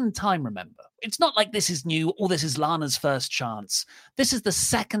second time, remember, it's not like this is new or this is Lana's first chance. This is the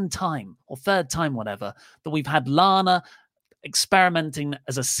second time or third time, whatever, that we've had Lana experimenting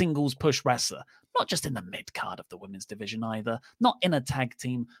as a singles push wrestler. Not just in the mid-card of the women's division either, not in a tag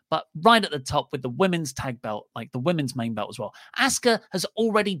team, but right at the top with the women's tag belt, like the women's main belt as well. Asuka has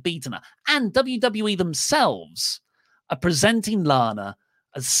already beaten her, and WWE themselves are presenting Lana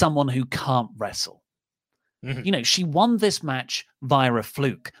as someone who can't wrestle. Mm-hmm. She won this match via a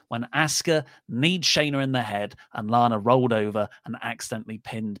fluke when Asuka kneed Shayna in the head and Lana rolled over and accidentally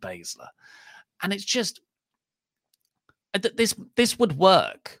pinned Baszler. And it's just... This would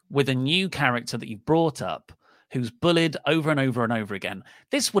work with a new character that you've brought up who's bullied over and over and over again.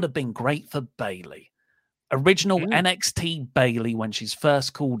 This would have been great for Bayley. Original NXT Bayley when she's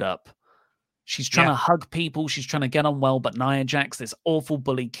first called up. She's trying to hug people. She's trying to get on well, but Nia Jax, this awful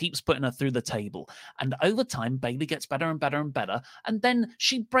bully, keeps putting her through the table. And over time, Bayley gets better and better and better. And then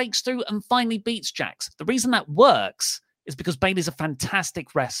she breaks through and finally beats Jax. The reason that works is because Bayley's a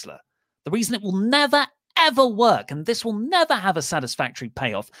fantastic wrestler. The reason it will never, ever work, and this will never have a satisfactory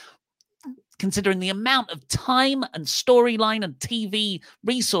payoff, considering the amount of time and storyline and TV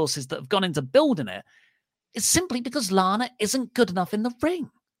resources that have gone into building it, is simply because Lana isn't good enough in the ring.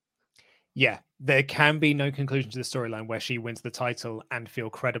 Yeah, there can be no conclusion to the storyline where she wins the title and feel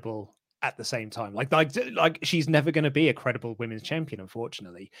credible at the same time. Like she's never going to be a credible women's champion,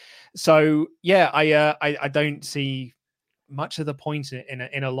 unfortunately. So yeah, I don't see much of the point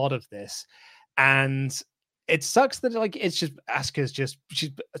in a lot of this, and it sucks that it's just Asuka's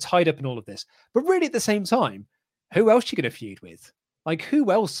she's tied up in all of this. But really, at the same time, who else she going to feud with? Like,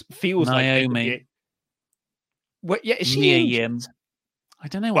 who else feels Naomi? Like what? Yeah, is she Mia Yim. I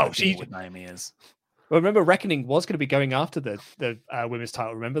don't know what Naomi is. Well, remember, Reckoning was going to be going after the women's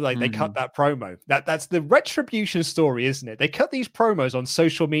title. Remember, they cut that promo. That's the Retribution story, isn't it? They cut these promos on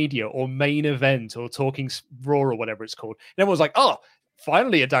social media or Main Event or Talking Raw or whatever it's called. And everyone's like, "Oh,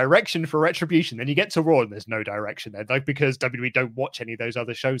 finally a direction for Retribution." Then you get to Raw and there's no direction there, like because WWE don't watch any of those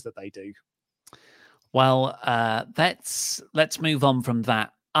other shows that they do. Well, let's move on from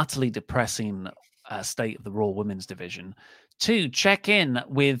that utterly depressing state of the Raw Women's Division to check in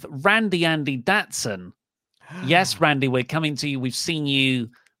with Randy Andy Datson. Yes, Randy, we're coming to you. We've seen you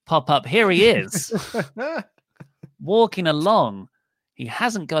pop up. Here he is, walking along. He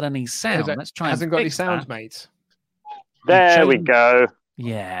hasn't got any sound. Let's try. Hasn't got any sound, mate. There we go.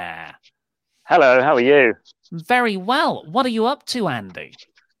 Yeah. Hello. How are you? Very well. What are you up to, Andy?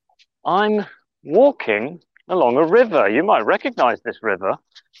 I'm walking along a river. You might recognize this river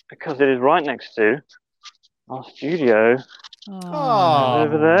because it is right next to our studio. Oh,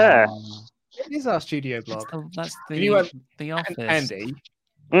 over there. It is our studio block. That's the office. Andy,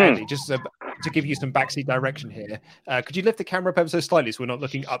 just to give you some backseat direction here, could you lift the camera up ever so slightly so we're not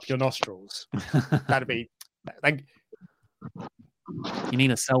looking up your nostrils? That'd be... Thank you. Need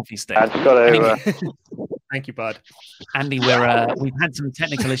a selfie stick. Thank you, bud. Andy, we've had some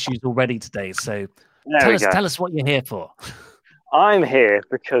technical issues already today, so tell us what you're here for. I'm here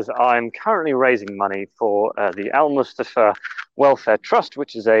because I'm currently raising money for the Al Mustafa Welfare Trust,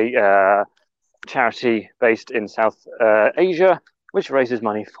 which is a charity based in South Asia, which raises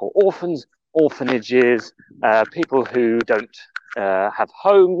money for orphans, orphanages, people who don't have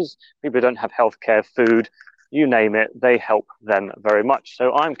homes, people who don't have healthcare, food, you name it, they help them very much.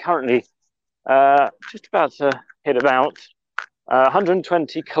 So I'm currently just about to hit about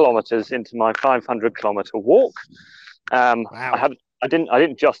 120 kilometers into my 500-kilometer walk. Wow. I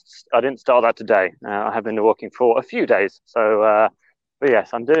didn't start that today. I have been walking for a few days. So, but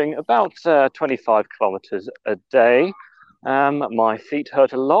yes, I'm doing about 25 kilometers a day. My feet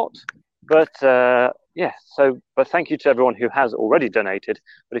hurt a lot, but but thank you to everyone who has already donated.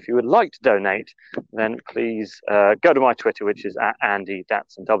 But if you would like to donate, then please go to my Twitter, which is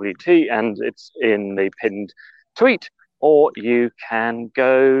 @AndyDatsonWT, and it's in the pinned tweet. Or you can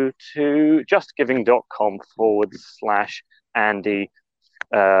go to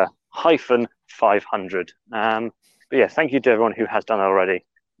justgiving.com/Andy-500. But yeah, thank you to everyone who has done already.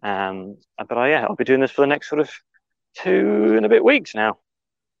 I'll be doing this for the next sort of 2 and a bit weeks now.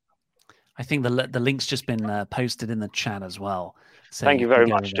 I think the link's just been posted in the chat as well. So thank you very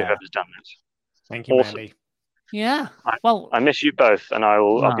much to whoever's done it. Thank you, awesome. Andy. Yeah. I miss you both, and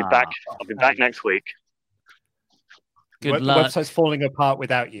I'll be back. I'll be back next week. Good luck. The website's falling apart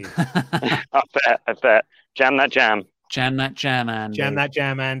without you. I bet. Jam that jam. Jam that jam, Andy. Jam that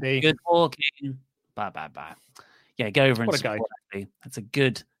jam, Andy. Good walking. Bye. Yeah, go over and support Andy. That's a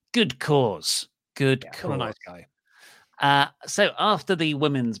good cause. Good cause. What a nice guy. So after the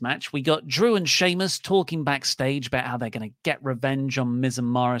women's match, we got Drew and Sheamus talking backstage about how they're going to get revenge on Miz and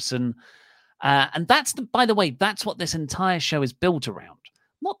Morrison. And by the way, that's what this entire show is built around.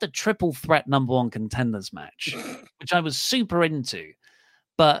 Not the triple threat number one contenders match, which I was super into,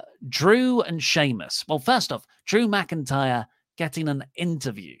 but Drew and Sheamus. Well, first off, Drew McIntyre getting an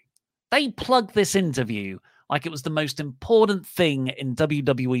interview. They plugged this interview like it was the most important thing in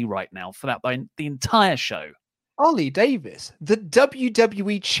WWE right now for the entire show. Ollie Davis, the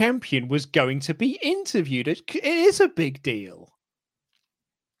WWE champion, was going to be interviewed. It is a big deal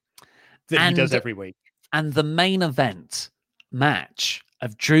that he does every week. And the main event match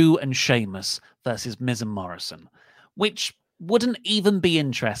of Drew and Sheamus versus Miz and Morrison, which wouldn't even be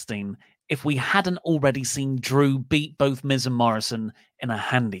interesting if we hadn't already seen Drew beat both Miz and Morrison in a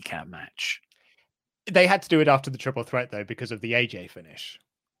handicap match. They had to do it after the triple threat, though, because of the AJ finish.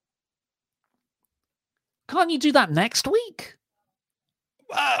 Can't you do that next week?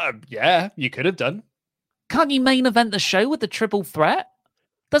 Yeah, you could have done. Can't you main event the show with the triple threat?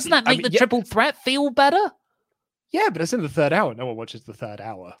 Doesn't that make the triple threat feel better? Yeah, but it's in the third hour. No one watches the third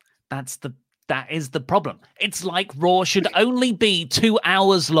hour. That's That is the problem. It's like Raw should only be 2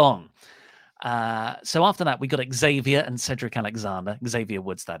 hours long. So after that, we got Xavier and Cedric Alexander. Xavier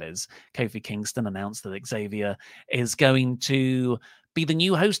Woods, that is. Kofi Kingston announced that Xavier is going to be the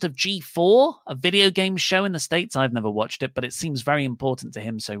new host of G4, a video game show in the States. I've never watched it, but it seems very important to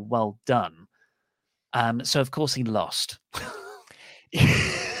him, so well done. So, of course, he lost.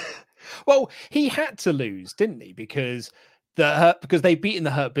 Well, he had to lose, didn't he? Because they beaten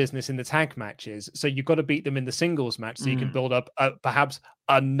the Hurt Business in the tag matches, so you've got to beat them in the singles match so you can build up perhaps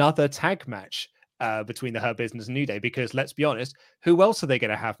another tag match between the Hurt Business and New Day, because let's be honest, who else are they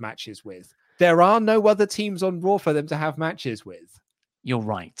going to have matches with? There are no other teams on Raw for them to have matches with. You're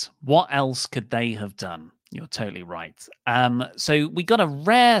right. What else could they have done? You're totally right. So we got a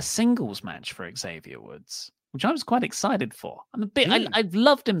rare singles match for Xavier Woods, which I was quite excited for. I'm a bit. I've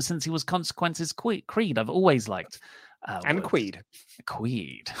loved him since he was Consequences Creed. I've always liked and Queed.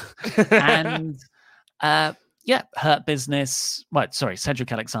 And Hurt Business. Right, sorry,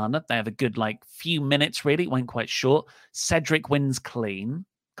 Cedric Alexander. They have a good few minutes. Really, it went quite short. Cedric wins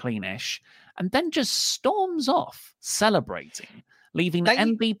cleanish, and then just storms off celebrating, leaving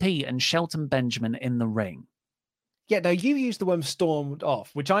MVP and Shelton Benjamin in the ring. Yeah, now you used the word stormed off,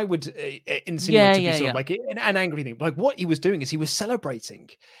 which I would insinuate to be sort of like an angry thing. Like what he was doing is he was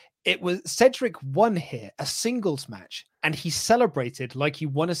celebrating. It was Cedric won here a singles match, and he celebrated like he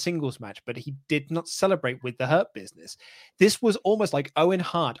won a singles match, but he did not celebrate with the Hurt Business. This was almost like Owen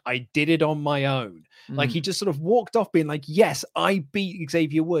Hart. I did it on my own. Like he just sort of walked off being like, yes, I beat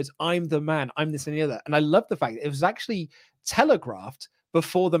Xavier Woods. I'm the man. I'm this and the other. And I love the fact that it was actually telegraphed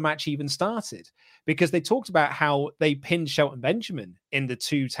before the match even started, because they talked about how they pinned Shelton Benjamin in the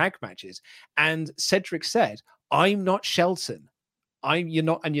 2 tag matches. And Cedric said, I'm not Shelton. You're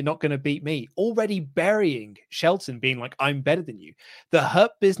not going to beat me. Already burying Shelton, being like, I'm better than you. The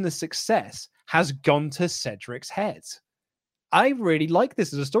Hurt Business success has gone to Cedric's head. I really like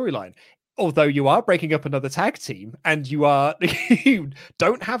this as a storyline. Although you are breaking up another tag team and you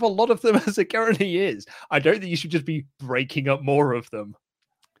don't have a lot of them as it currently is, I don't think you should just be breaking up more of them.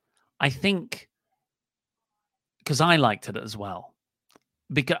 I think because I liked it as well.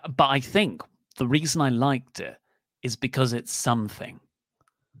 But I think the reason I liked it is because it's something.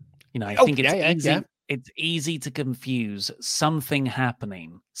 I think it's easy. Yeah. It's easy to confuse something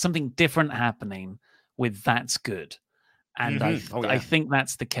different happening with that's good. And I think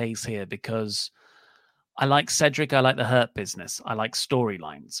that's the case here, because I like Cedric, I like the Hurt Business, I like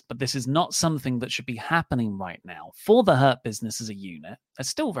storylines, but this is not something that should be happening right now for the Hurt Business as a unit. They're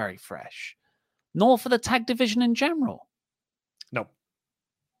still very fresh, nor for the tag division in general. No,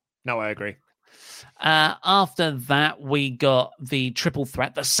 I agree. After that, we got the triple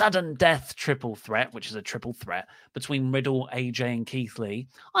threat, the sudden death triple threat, which is a triple threat between Riddle, AJ, and Keith Lee.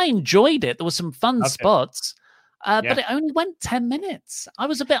 I enjoyed it. There were some fun spots. But it only went 10 minutes.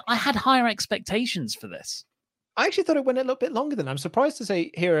 I had higher expectations for this. I actually thought it went a little bit longer than that. I'm surprised to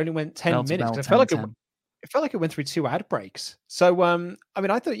say here it only went 10 minutes. I felt like it felt like it went through 2 ad breaks. So, I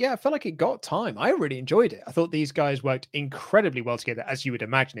thought, I felt like it got time. I really enjoyed it. I thought these guys worked incredibly well together. As you would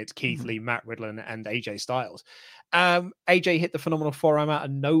imagine, it's Keith Lee, Matt Riddle, and AJ Styles. AJ hit the phenomenal forearm out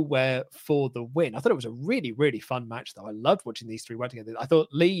of nowhere for the win. I thought it was a really, really fun match, though. I loved watching these 3 work together. I thought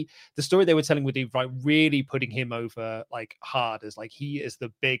Lee, the story they were telling with really putting him over hard as he is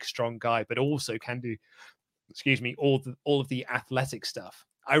the big, strong guy, but also can do, all of the athletic stuff.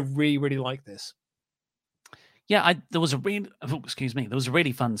 I really, really like this. Yeah, there was a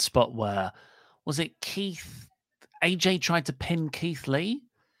really fun spot where, was it AJ tried to pin Keith Lee,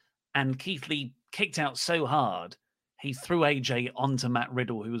 and Keith Lee kicked out so hard, he threw AJ onto Matt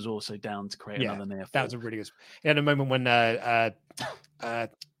Riddle, who was also down to create another near fall. That was a really good. He had a moment when Matt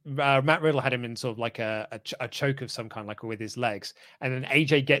Riddle had him in sort of like a choke of some kind, with his legs, and then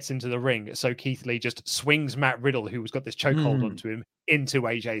AJ gets into the ring, so Keith Lee just swings Matt Riddle, who's got this chokehold onto him, into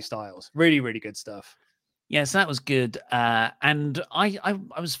AJ Styles. Really, really good stuff. Yes, that was good. And I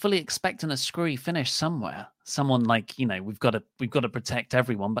was fully expecting a screwy finish somewhere. Someone we've got to protect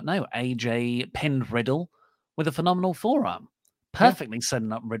everyone, but no, AJ pinned Riddle with a phenomenal forearm, perfectly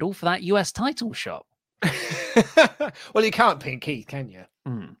setting up Riddle for that US title shot. Well, you can't pin Keith, can you?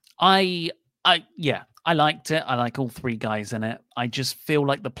 I liked it. I like all 3 guys in it. I just feel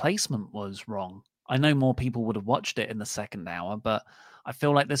like the placement was wrong. I know more people would have watched it in the second hour, but I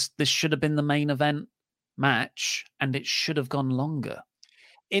feel like this should have been the main event match, and it should have gone longer.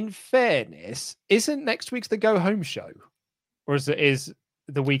 In fairness, isn't next week's the go home show, or is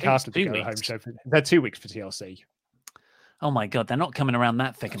the week after the go home show? They're 2 weeks for TLC. Oh my God, they're not coming around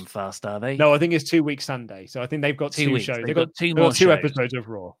that thick and fast, are they? No, I think it's 2 weeks Sunday. So I think they've got 2 shows. They've got two episodes of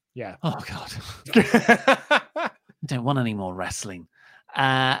Raw. Yeah. Oh God. I don't want any more wrestling.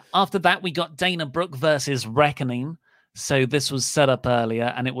 After that, we got Dana Brooke versus Reckoning. So this was set up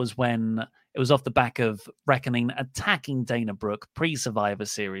earlier, and it was off the back of Reckoning attacking Dana Brooke pre-Survivor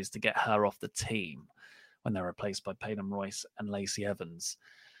Series to get her off the team when they're replaced by Peyton Royce and Lacey Evans.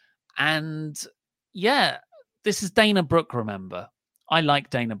 And yeah, this is Dana Brooke, remember. I like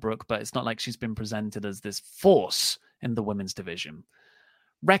Dana Brooke, but it's not like she's been presented as this force in the women's division.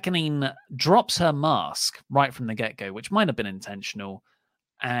 Reckoning drops her mask right from the get-go, which might have been intentional,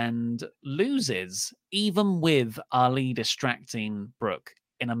 and loses, even with Ali distracting Brooke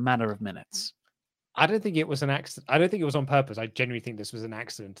in a matter of minutes. I don't think it was an accident. I don't think it was on purpose. I genuinely think this was an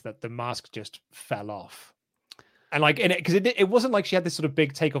accident, that the mask just fell off. And because it wasn't like she had this sort of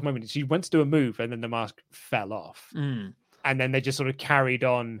big takeoff moment. She went to do a move and then the mask fell off. Mm. And then they just sort of carried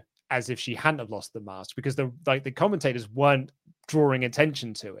on as if she hadn't have lost the mask, because the commentators weren't drawing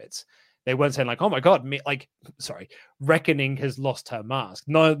attention to it. They weren't saying like, "Oh my God, Reckoning has lost her mask."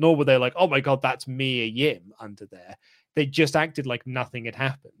 Nor were they like, "Oh my God, that's Mia Yim under there." They just acted like nothing had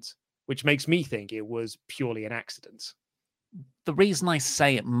happened, which makes me think it was purely an accident. The reason I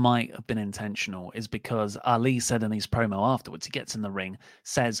say it might have been intentional is because Ali said in his promo afterwards, he gets in the ring,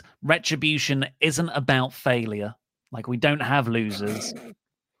 says, "Retribution isn't about failure. Like, we don't have losers."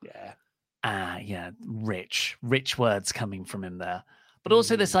 Yeah. Rich words coming from him there. But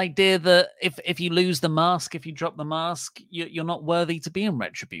also this idea that if you lose the mask, if you drop the mask, you're not worthy to be in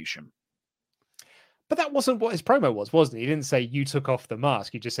Retribution. But that wasn't what his promo was, wasn't it? He didn't say you took off the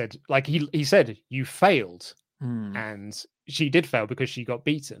mask. He just said, like, he said, you failed. And she did fail because she got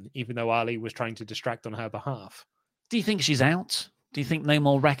beaten, even though Ali was trying to distract on her behalf. Do you think she's out? Do you think no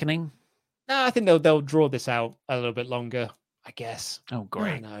more Reckoning? No, I think they'll draw this out a little bit longer, I guess. Oh,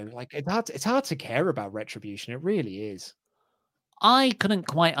 great. No, like it's hard to care about Retribution. It really is. I couldn't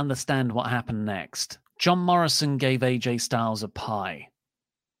quite understand what happened next. John Morrison gave AJ Styles a pie.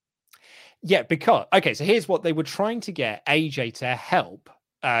 Yeah, because so here's what they were trying to get AJ to help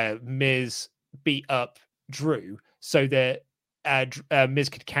Miz beat up Drew so that Miz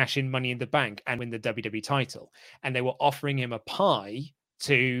could cash in Money in the Bank and win the WWE title. And they were offering him a pie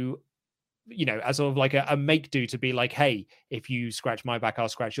to, as sort of like a make-do, to be like, hey, if you scratch my back, I'll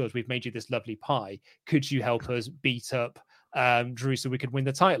scratch yours. We've made you this lovely pie. Could you help us beat up Drew so we could win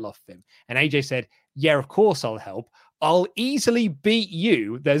the title off him? And AJ said, yeah, of course I'll help. I'll easily beat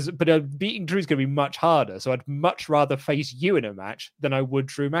you. But beating Drew's going to be much harder. So I'd much rather face you in a match than I would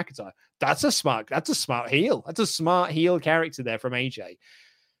Drew McIntyre. That's a smart heel. That's a smart heel character there from AJ.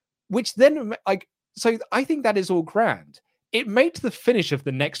 Which then, so I think that is all grand. It made the finish of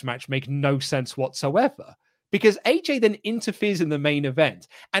the next match make no sense whatsoever, because AJ then interferes in the main event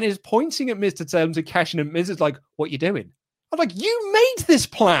and is pointing at Miz to tell him to cash in, and Miz is like, what are you doing? I'm like, you made this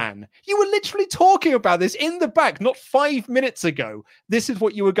plan. You were literally talking about this in the back not 5 minutes ago. This is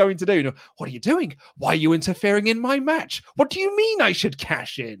what you were going to do. No, what are you doing? Why are you interfering in my match? What do you mean I should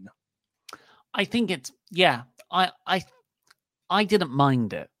cash in? I think it's, I didn't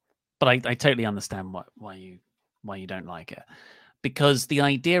mind it, but I totally understand why you don't like it. Because the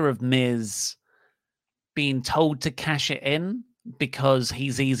idea of Miz being told to cash it in because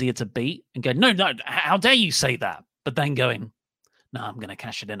he's easier to beat and go, no, how dare you say that? But then going, no, I'm going to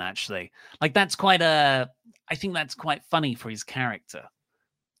cash it in, actually. Like, that's I think that's quite funny for his character.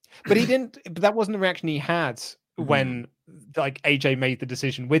 But that wasn't the reaction he had when, AJ made the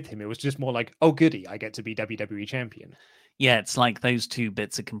decision with him. It was just more like, oh, goody, I get to be WWE champion. Yeah, it's like those two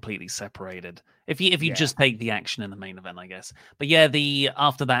bits are completely separated. If you just take the action in the main event, I guess. But yeah,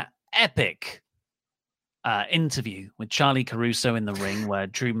 after that epic interview with Charlie Caruso in the ring where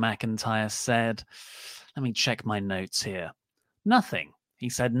Drew McIntyre said, let me check my notes here. Nothing. He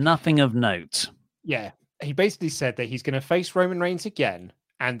said nothing of note. Yeah. He basically said that he's going to face Roman Reigns again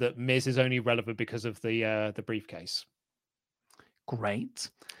and that Miz is only relevant because of the briefcase. Great.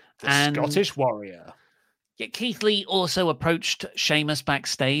 The Scottish Warrior. Yeah, Keith Lee also approached Sheamus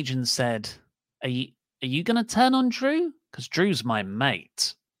backstage and said, are you going to turn on Drew? Because Drew's my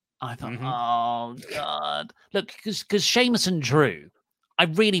mate. I thought, oh, God. Look, because Sheamus and Drew, I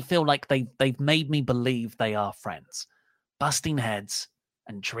really feel like they've made me believe they are friends. Busting heads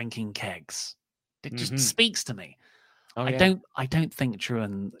and drinking kegs. It just speaks to me. Oh, I don't think Drew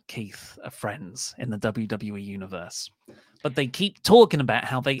and Keith are friends in the WWE universe. But they keep talking about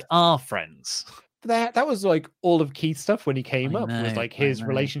how they are friends. That was like all of Keith's stuff when he came up, was like his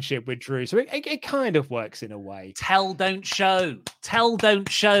relationship with Drew. So it kind of works in a way. Tell, don't show. Tell, don't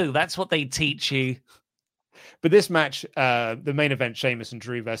show. That's what they teach you. But this match, the main event, Sheamus and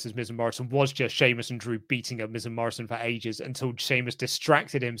Drew versus Miz and Morrison, was just Sheamus and Drew beating up Miz and Morrison for ages until Sheamus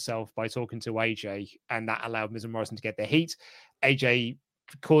distracted himself by talking to AJ, and that allowed Miz and Morrison to get their heat. AJ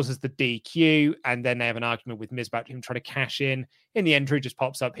causes the DQ, and then they have an argument with Miz about him trying to cash in. In the end, Drew just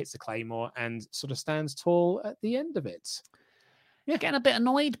pops up, hits the Claymore, and sort of stands tall at the end of it. Yeah. Getting a bit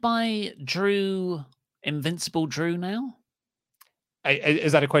annoyed by Drew, Invincible Drew now?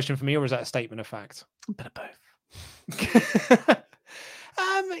 Is that a question for me, or is that a statement of fact? A bit of both.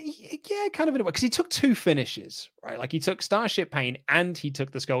 Yeah, kind of in a way, because he took 2 finishes, right? Like he took Starship Pain and he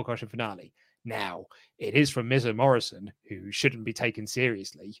took the Skull Crusher finale. Now, it is from Miz and Morrison, who shouldn't be taken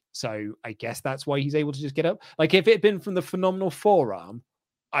seriously. So I guess that's why he's able to just get up. Like, if it had been from the Phenomenal Forearm,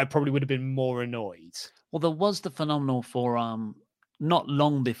 I probably would have been more annoyed. Well, there was the Phenomenal Forearm not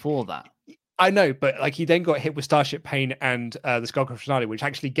long before that. I know, but like he then got hit with Starship Pain and the Skull Crusher finale, which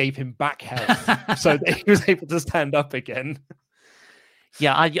actually gave him back health. So that he was able to stand up again.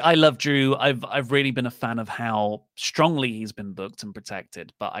 Yeah, I love Drew. I've really been a fan of how strongly he's been booked and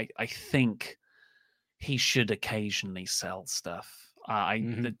protected, but I think he should occasionally sell stuff.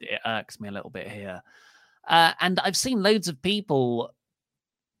 It irks me a little bit here. And I've seen loads of people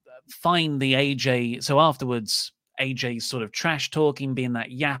find the AJ. So afterwards, AJ sort of trash talking, being that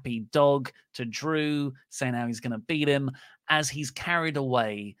yappy dog to Drew, saying how he's going to beat him as he's carried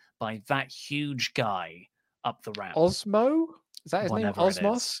away by that huge guy up the ramp. Osmo? Is that his Whatever name?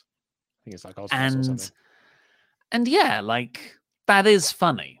 Osmos? I think it's like Osmos or something. And yeah, like that is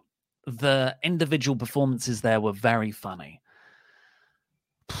funny. The individual performances there were very funny.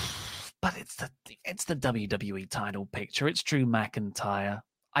 But it's the WWE title picture. It's Drew McIntyre.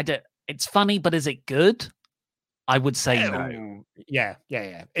 It's funny, but is it good? I would say no. Yeah.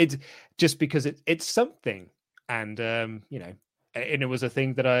 It's just because it's something. And and it was a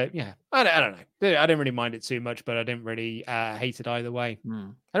thing that I don't know. I didn't really mind it too much, but I didn't really hate it either way.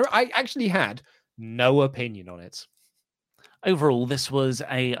 I actually had no opinion on it. Overall, this was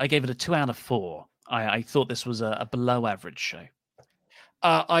I gave it a 2 out of 4. I thought this was a below average show.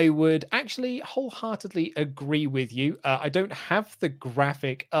 I would actually wholeheartedly agree with you. I don't have the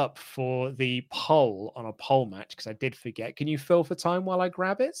graphic up for the poll on a poll match because I did forget. Can you fill for time while I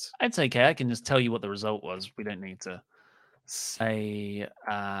grab it? It's okay. I can just tell you what the result was. We don't need to say.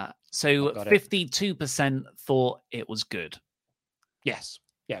 So 52% thought it was good. Yes.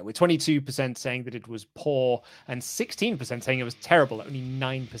 Yeah, with 22% saying that it was poor and 16% saying it was terrible. Only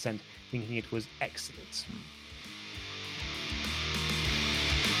 9% thinking it was excellent.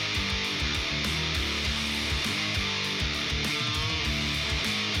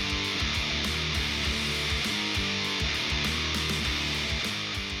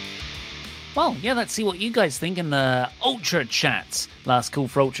 Well, yeah, let's see what you guys think in the Ultra Chats. Last call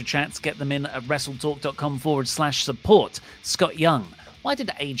for Ultra Chats. Get them in at WrestleTalk.com/support. Scott Young. Why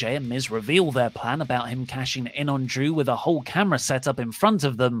did AJ and Miz reveal their plan about him cashing in on Drew with a whole camera set up in front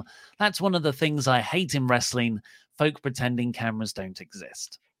of them? That's one of the things I hate in wrestling. Folk pretending cameras don't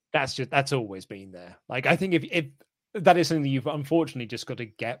exist. That's always been there. Like, I think if that is something that you've unfortunately just got to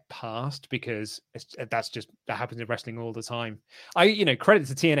get past because that happens in wrestling all the time. Credit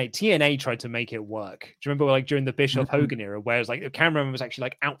to TNA. TNA tried to make it work. Do you remember like during the Bischoff Hogan era, where it was like the cameraman was actually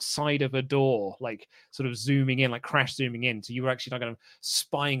like outside of a door, like sort of zooming in, like crash zooming in. So you were actually like kind of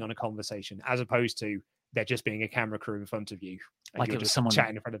spying on a conversation as opposed to there just being a camera crew in front of you. Like it was someone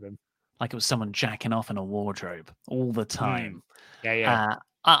chatting in front of them. Like it was someone jacking off in a wardrobe all the time. Yeah.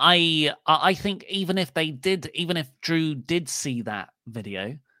 I think even if Drew did see that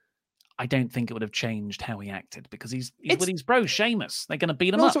video, I don't think it would have changed how he acted because he's with his bro Sheamus. They're going to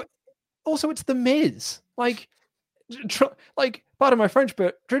beat him up. Also, it's the Miz. Like, pardon my French,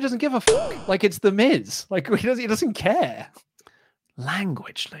 but Drew doesn't give a fuck. Like, it's the Miz. Like, he doesn't care.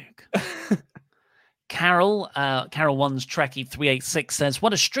 Language, Luke. Carol 1's Trekkie 386 says,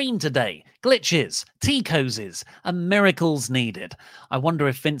 what a stream today. Glitches, T-coses, and miracles needed. I wonder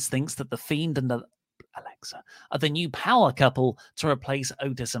if Vince thinks that The Fiend and Alexa are the new power couple to replace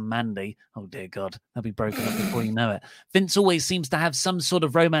Otis and Mandy. Oh, dear God. They'll be broken up before you know it. Vince always seems to have some sort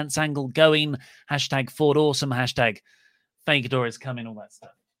of romance angle going. Hashtag Ford Awesome. Hashtag Fagador is coming. All that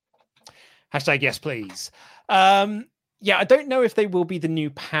stuff. Hashtag yes, please. I don't know if they will be the new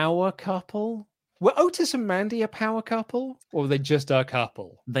power couple. Were Otis and Mandy a power couple, or were they just a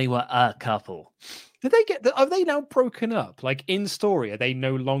couple? They were a couple. Did they are they now broken up? Like in story, are they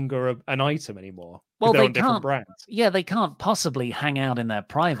no longer an item anymore? Well, they're they on different can't. brands. Yeah, they can't possibly hang out in their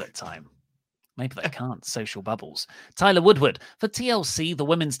private time. Maybe they can't. Social bubbles. Tyler Woodward. For TLC, the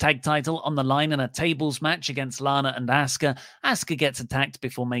women's tag title on the line in a tables match against Lana and Asuka. Asuka gets attacked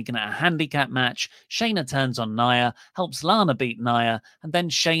before making it a handicap match. Shayna turns on Nia, helps Lana beat Nia, and then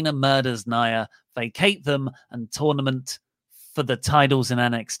Shayna murders Nia, vacate them, and tournament for the titles in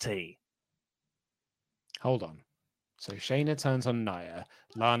NXT. Hold on. So Shayna turns on Nia.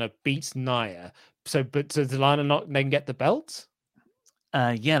 Lana beats Nia. But does Lana not then get the belt?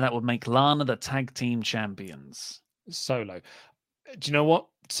 Yeah, that would make Lana the tag team champions. Solo. Do you know what?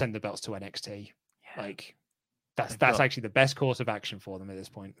 Send the belts to NXT. Yeah. Like that's actually the best course of action for them at this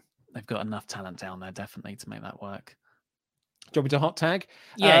point. They've got enough talent down there, definitely, to make that work. Do you want me to hot tag?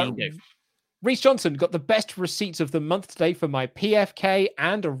 Yeah, you do. Reese Johnson got the best receipts of the month today for my PFK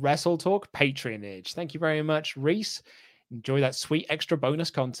and a Wrestle Talk patronage. Thank you very much, Reese. Enjoy that sweet extra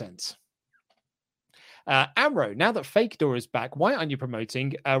bonus content. Amro, now that Fakador is back, why aren't you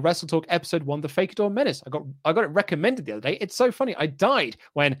promoting Wrestle Talk Episode 1, The Fakador Menace? I got it recommended the other day. It's so funny. I died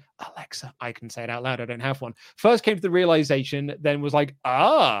when Alexa, I can say it out loud, I don't have one, first came to the realization, then was like,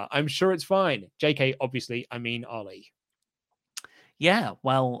 I'm sure it's fine. JK, obviously, I mean Ollie. Yeah,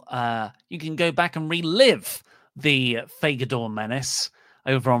 well, you can go back and relive the Fakador Menace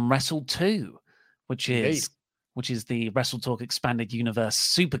over on Wrestle 2, which is the Wrestle Talk Expanded Universe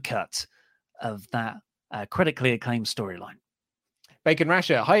supercut of that critically acclaimed storyline. Bacon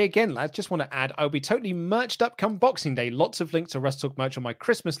Rasher, hi again, lads. Just want to add, I'll be totally merched up come Boxing Day. Lots of links to Wrestle Talk merch on my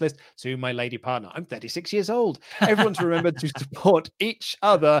Christmas list to my lady partner. I'm 36 years old. Everyone to remember to support each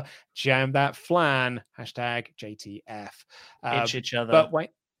other. Jam that flan. Hashtag JTF. Itch each other.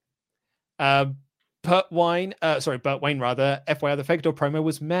 Burt Wayne, FYI, the Fakador promo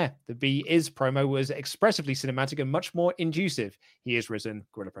was meh. The Be Is promo was expressively cinematic and much more inducive. He is risen.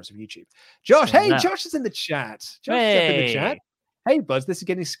 Gorilla Press of YouTube. Josh, Josh is in the chat. Josh is in the chat. Hey, Buzz, this is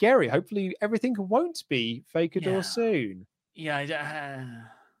getting scary. Hopefully everything won't be Fakador soon. Yeah,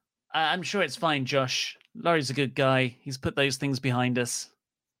 I'm sure it's fine, Josh. Laurie's a good guy. He's put those things behind us.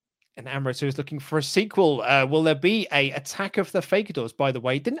 And Amrito is looking for a sequel. Will there be a Attack of the Fakadors, by the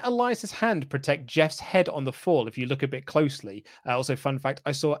way? Didn't Elias's hand protect Jeff's head on the fall, if you look a bit closely? Also, fun fact,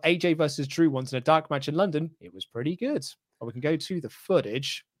 I saw AJ versus Drew once in a dark match in London. It was pretty good. Well, we can go to the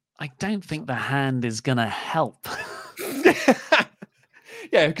footage. I don't think the hand is going to help.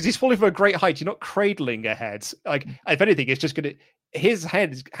 Yeah, because he's falling from a great height. You're not cradling a head. Like, if anything, it's just going to... His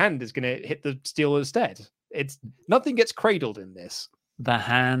hand is going to hit the steel instead. It's nothing gets cradled in this. The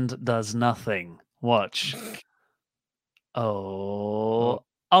hand does nothing. Watch. Oh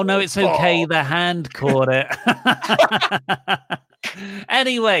no, it's okay. The hand caught it.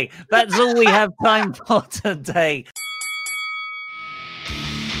 Anyway, that's all we have time for today.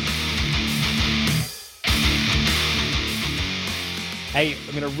 Hey,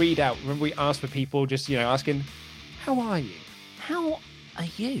 I'm going to read out. Remember, we asked for people just, asking, how are you? How are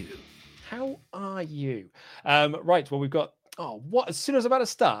you? How are you? Right, well, we've got, as soon as I'm about to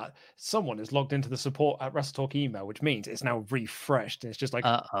start, someone is logged into the support at Wrestle Talk email, which means it's now refreshed. And it's just like,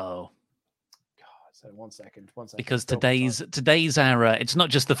 uh-oh. So one second. Because today's our, it's not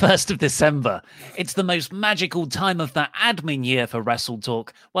just the 1st of December. It's the most magical time of the admin year for Wrestle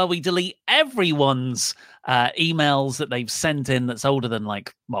Talk, where we delete everyone's emails that they've sent in that's older than a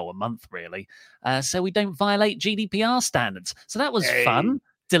month, really. So we don't violate GDPR standards. So that was fun,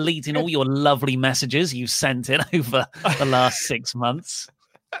 deleting all your lovely messages you sent in over the last 6 months.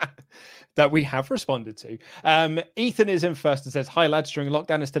 That we have responded to. Ethan is in first and says, hi lads, during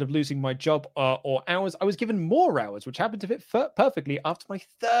lockdown, instead of losing my job or hours, I was given more hours, which happened to fit perfectly after my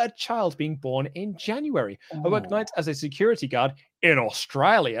 3rd child being born in January. I work nights as a security guard in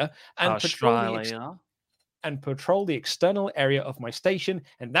Australia and patrol the external area of my station.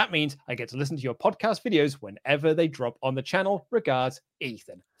 And that means I get to listen to your podcast videos whenever they drop on the channel. Regards,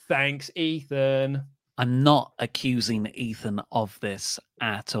 Ethan. Thanks, Ethan. I'm not accusing Ethan of this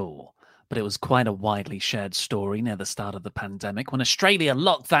at all. But it was quite a widely shared story near the start of the pandemic when Australia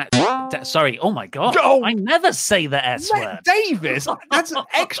locked that... Sorry, oh my God. Oh, I never say the S word. Davis, that's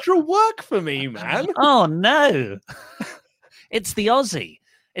extra work for me, man. Oh, no. It's the Aussie.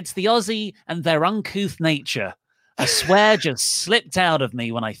 It's the Aussie and their uncouth nature. A swear just slipped out of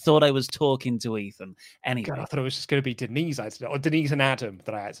me when I thought I was talking to Ethan. Anyway. God, I thought it was just going to be Denise or Denise and Adam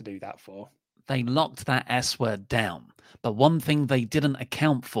that I had to do that for. They locked that S word down. But one thing they didn't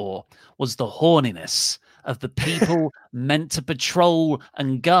account for was the horniness of the people meant to patrol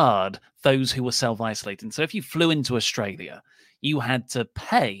and guard those who were self-isolating. So if you flew into Australia, you had to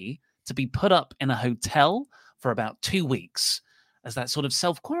pay to be put up in a hotel for about 2 weeks. as that sort of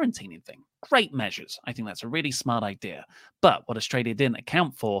self-quarantining thing. Great measures. I think that's a really smart idea. But what Australia didn't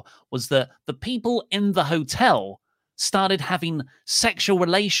account for was that the people in the hotel started having sexual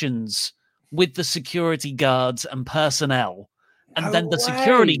relations with the security guards and personnel. And then the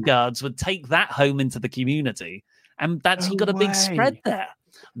security guards would take that home into the community. And that's you got a big spread there.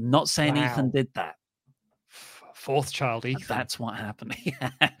 I'm not saying Ethan did that. Fourth child, Ethan. That's what happened.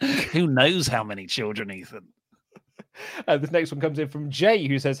 Who knows how many children, Ethan? This next one comes in from Jay,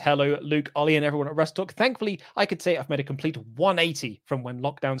 who says, hello, Luke, Ollie, and everyone at WrestleTalk. Thankfully, I could say I've made a complete 180 from when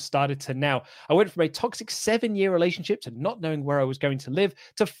lockdown started to now. I went from a toxic 7-year relationship to not knowing where I was going to live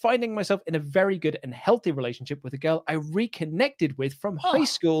to finding myself in a very good and healthy relationship with a girl I reconnected with from high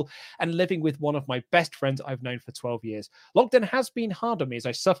school and living with one of my best friends I've known for 12 years. Lockdown has been hard on me as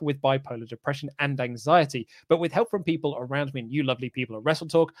I suffer with bipolar depression and anxiety, but with help from people around me and you lovely people at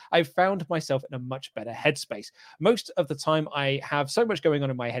WrestleTalk, I've found myself in a much better headspace. Most of the time I have so much going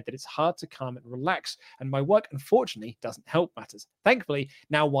on in my head that it's hard to calm and relax, and my work unfortunately doesn't help matters. Thankfully,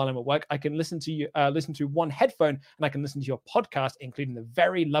 now while I'm at work, I can listen to one headphone and I can listen to your podcast, including the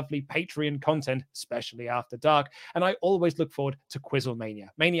very lovely Patreon content, especially after dark. And I always look forward to Quizzlemania.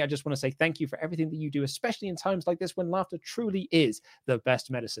 Mainly, I just want to say thank you for everything that you do, especially in times like this when laughter truly is the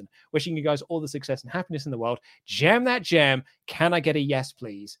best medicine. Wishing you guys all the success and happiness in the world. Jam that jam. Can I get a yes,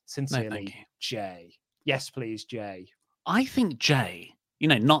 please? Sincerely, Jay. Yes, please, Jay. I think Jay,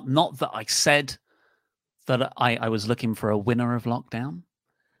 not that I said that I was looking for a winner of lockdown.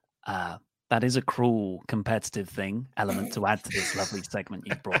 That is a cruel competitive element to add to this lovely segment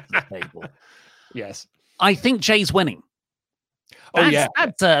you've brought to the table. Yes. I think Jay's winning.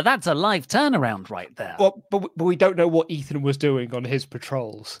 That's a live turnaround right there. Well, but we don't know what Ethan was doing on his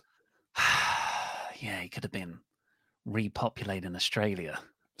patrols. Yeah, he could have been repopulating Australia.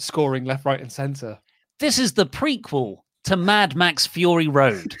 Scoring left, right, and centre. This is the prequel to Mad Max Fury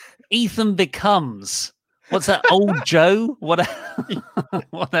Road. Ethan becomes, what's that, Old Joe?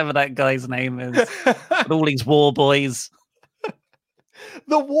 Whatever that guy's name is. With all these war boys.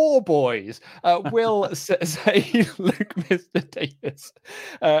 The War Boys. Will says, hey, Luke, Mr. Davis.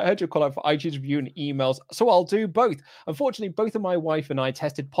 I heard your call out for iTunes review and emails, so I'll do both. Unfortunately, both of my wife and I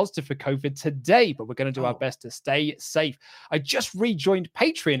tested positive for COVID today, but we're going to do our best to stay safe. I just rejoined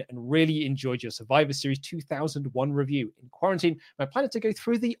Patreon and really enjoyed your Survivor Series 2001 review. In quarantine, my plan is to go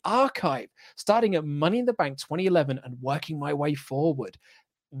through the archive, starting at Money in the Bank 2011 and working my way forward.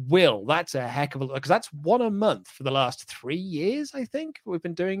 Will, that's a heck of a lot, because that's one a month for the last 3 years, I think we've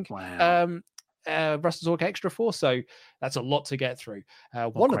been doing. Wow. WrestleTalk Extra 4, so that's a lot to get through.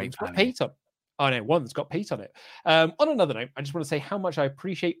 One of them's got Pete on. Oh no, one that's got Pete on it. On another note, I just want to say how much I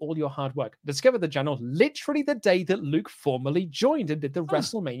appreciate all your hard work. Discovered the channel literally the day that Luke formally joined and did the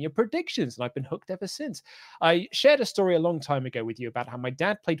WrestleMania predictions, and I've been hooked ever since. I shared a story a long time ago with you about how my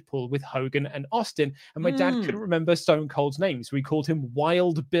dad played pool with Hogan and Austin, and my dad couldn't remember Stone Cold's name, so we called him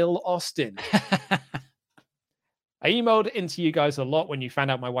Wild Bill Austin. I emailed into you guys a lot when you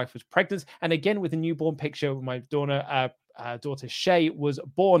found out my wife was pregnant, and again with a newborn picture of my daughter Shay was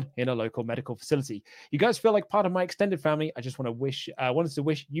born in a local medical facility. You guys feel like part of my extended family. I just wanted to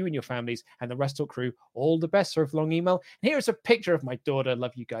wish you and your families and the WrestleTalk crew all the best. Sorry for long email. And here's a picture of my daughter.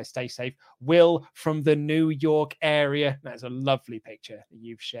 Love you guys. Stay safe. Will from the New York area. That's a lovely picture that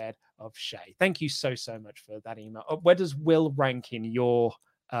you've shared of Shay. Thank you so much for that email. Where does Will rank in your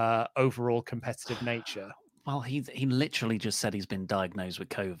overall competitive nature? Well, he literally just said he's been diagnosed with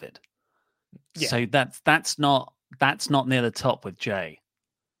COVID. Yeah. So that's not near the top with Jay.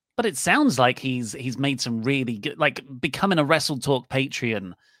 But it sounds like he's made some really good, like becoming a WrestleTalk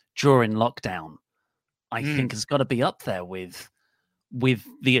Patreon during lockdown, I think has got to be up there with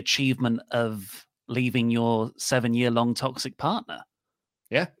the achievement of leaving your 7-year-long toxic partner.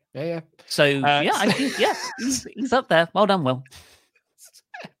 Yeah. So I think he's up there. Well done, Will.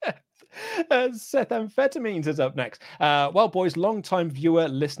 Seth Amphetamines is up next. Well, boys, long-time viewer,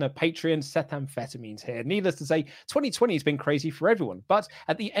 listener, Patreon, Seth Amphetamines here. Needless to say, 2020 has been crazy for everyone. But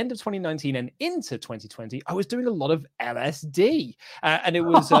at the end of 2019 and into 2020, I was doing a lot of LSD. And it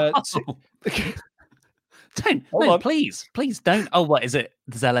was... Please don't. Oh, what is it?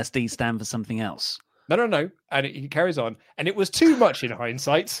 Does LSD stand for something else? No. And he carries on. And it was too much in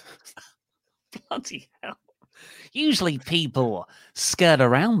hindsight. Bloody hell. Usually people skirt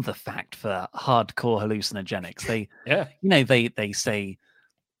around the fact for hardcore hallucinogenics. They say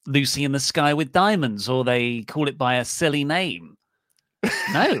Lucy in the Sky with Diamonds, or they call it by a silly name.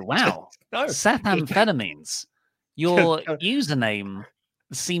 No, wow. No. Seth Amphetamines. Your username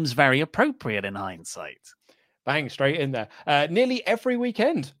seems very appropriate in hindsight. Bang, straight in there. Nearly every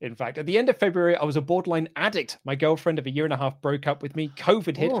weekend, in fact. At the end of February, I was a borderline addict. My girlfriend of a year and a half broke up with me.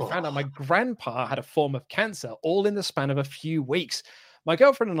 COVID hit and found out my grandpa had a form of cancer, all in the span of a few weeks. My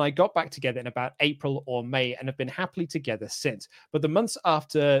girlfriend and I got back together in about April or May and have been happily together since. But the months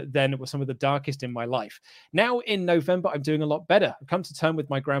after then were some of the darkest in my life. Now in November, I'm doing a lot better. I've come to terms with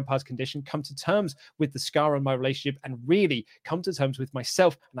my grandpa's condition, come to terms with the scar on my relationship, and really come to terms with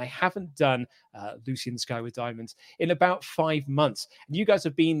myself. And I haven't done Lucy in the Sky with Diamonds in about 5 months. And you guys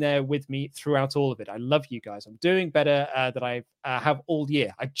have been there with me throughout all of it. I love you guys. I'm doing better than I have all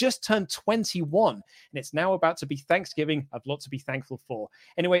year. I just turned 21 and it's now about to be Thanksgiving. I've a lot to be thankful for.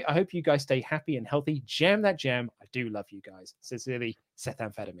 Anyway, I hope you guys stay happy and healthy. Jam that jam. I do love you guys. Sincerely, Seth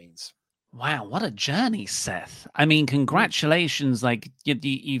Amphetamines. Wow, what a journey, Seth. I mean, congratulations. Like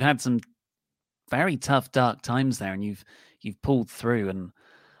you've had some very tough, dark times there, and you've pulled through. And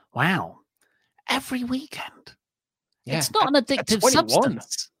wow, every weekend. Yeah, it's not an addictive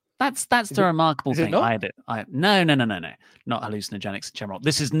substance. That's the remarkable thing. No, not hallucinogenics in general.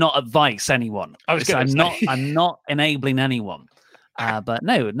 This is not advice, anyone. I'm not enabling anyone. But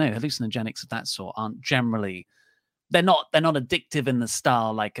no, hallucinogenics of that sort aren't generally. They're not addictive in the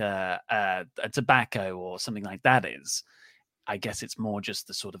style like a tobacco or something like that is. I guess it's more just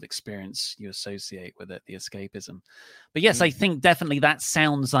the sort of experience you associate with it, the escapism. But yes, I think definitely that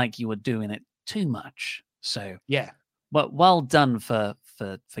sounds like you were doing it too much. So yeah, well done for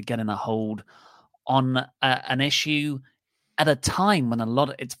getting a hold on an issue at a time when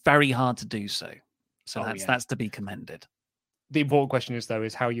it's very hard to do so. So that's to be commended. The important question is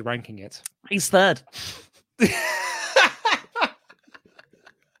how are you ranking it? He's third.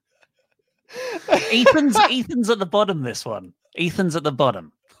 Ethan's at the bottom. This one. Ethan's at the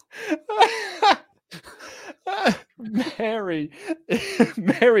bottom.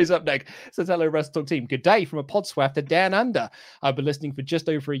 Mary's up next. Says, hello, Wrestle Talk team. Good day from a Podswafter down under. I've been listening for just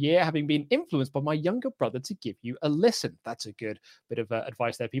over a year, having been influenced by my younger brother to give you a listen. That's a good bit of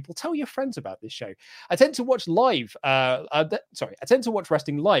advice there, people. Tell your friends about this show. I tend to watch live. I tend to watch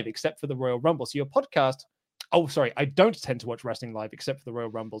wrestling live, except for the Royal Rumble. So your podcast. Oh, sorry, I don't tend to watch wrestling live except for the Royal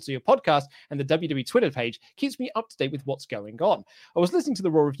Rumble. So your podcast and the WWE Twitter page keeps me up to date with what's going on. I was listening to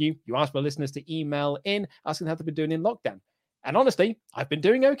the Raw review. You asked my listeners to email in, asking how they've been doing in lockdown. And honestly, I've been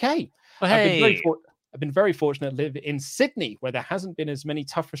doing okay. Well, hey. I've been very fortunate to live in Sydney, where there hasn't been as many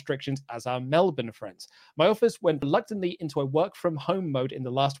tough restrictions as our Melbourne friends. My office went reluctantly into a work-from-home mode in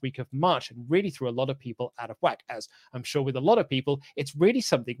the last week of March and really threw a lot of people out of whack. As I'm sure with a lot of people, it's really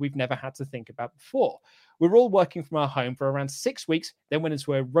something we've never had to think about before. We were all working from our home for around 6 weeks, then went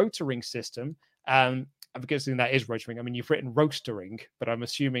into a rotoring system. I'm guessing that is rotoring. I mean, you've written roastering, but I'm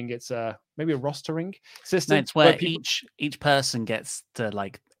assuming it's maybe a rostering system. No, it's where each person gets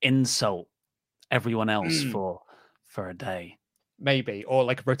to insult everyone else for a day, maybe, or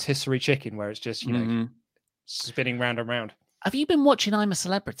like a rotisserie chicken where it's just spinning round and round. Have you been watching I'm a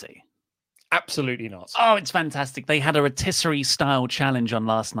Celebrity? Absolutely not. Oh, it's fantastic. They had a rotisserie style challenge on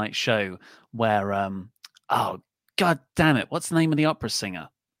last night's show where oh god damn it, what's the name of the opera singer?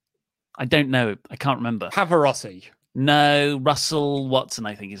 I don't know, I can't remember. Pavarotti. No, Russell Watson,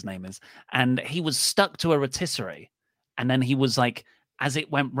 I think his name is. And he was stuck to a rotisserie, and then he was as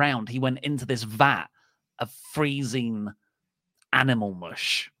it went round, he went into this vat of freezing animal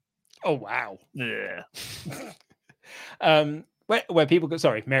mush. Oh, wow. Yeah. Where people can,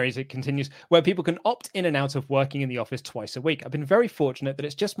 sorry, Mary, as it continues, where people can opt in and out of working in the office twice a week. I've been very fortunate that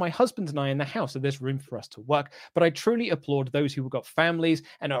it's just my husband and I in the house, so there's room for us to work. But I truly applaud those who have got families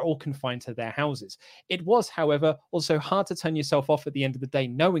and are all confined to their houses. It was, however, also hard to turn yourself off at the end of the day,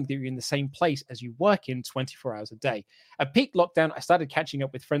 knowing that you're in the same place as you work in 24 hours a day. At peak lockdown, I started catching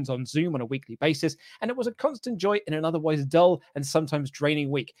up with friends on Zoom on a weekly basis, and it was a constant joy in an otherwise dull and sometimes draining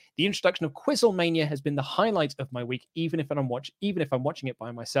week. The introduction of Quizzlemania has been the highlight of my week, even if I'm watching it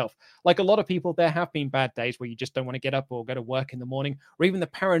by myself. Like a lot of people, there have been bad days where you just don't want to get up or go to work in the morning, or even the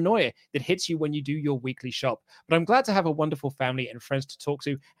paranoia that hits you when you do your weekly shop. But I'm glad to have a wonderful family and friends to talk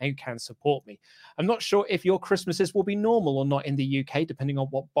to and who can support me. I'm not sure if your Christmases will be normal or not in the UK, depending on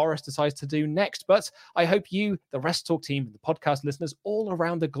what Boris decides to do next, but I hope you, the Rest Talk team, and the podcast listeners all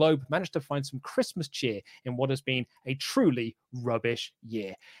around the globe manage to find some Christmas cheer in what has been a truly rubbish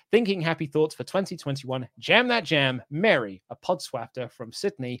year. Thinking happy thoughts for 2021. Jam that jam. Mary, a Podswafter from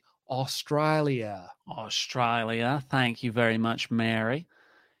Sydney, Australia. Thank you very much, Mary.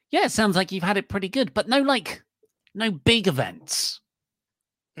 Yeah, it sounds like you've had it pretty good, but no big events.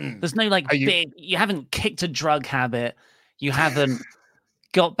 There's no big, you haven't kicked a drug habit. You haven't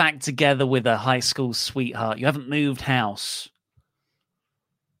got back together with a high school sweetheart. You haven't moved house.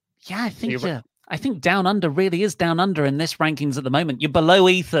 Yeah, I I think Down Under really is Down Under in this rankings at the moment. You're below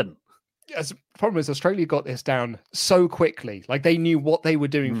Ethan. Yes, the problem is Australia got this down so quickly. Like they knew what they were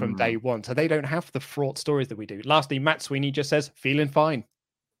doing from day one. So they don't have the fraught stories that we do. Lastly, Matt Sweeney just says, feeling fine.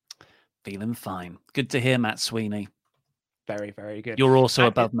 Feeling fine. Good to hear, Matt Sweeney. Very, very good. You're also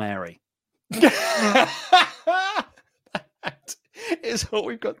above Mary. That is all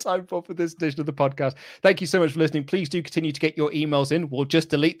we've got time for this edition of the podcast. Thank you so much for listening. Please do continue to get your emails in. We'll just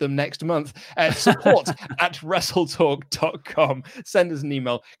delete them next month at support@wrestletalk.com. Send us an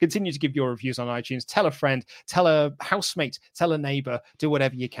email. Continue to give your reviews on iTunes. Tell a friend, tell a housemate, tell a neighbor. Do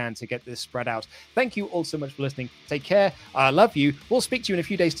whatever you can to get this spread out. Thank you all so much for listening. Take care. I love you. We'll speak to you in a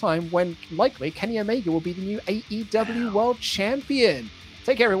few days' time when likely Kenny Omega will be the new AEW World Champion.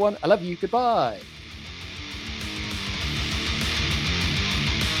 Take care, everyone. I love you. Goodbye.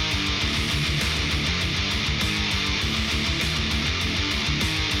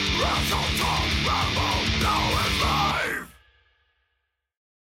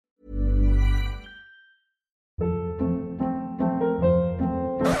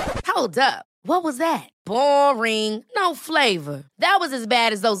 Hold up. What was that? Boring. No flavor. That was as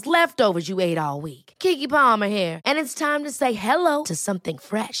bad as those leftovers you ate all week. Keke Palmer here, and it's time to say hello to something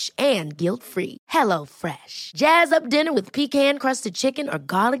fresh and guilt-free. Hello Fresh. Jazz up dinner with pecan-crusted chicken or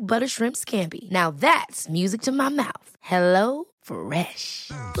garlic butter shrimp scampi. Now that's music to my mouth. Hello Fresh.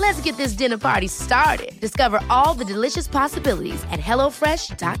 Let's get this dinner party started. Discover all the delicious possibilities at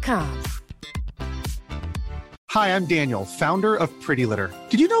HelloFresh.com. Hi, I'm Daniel, founder of Pretty Litter.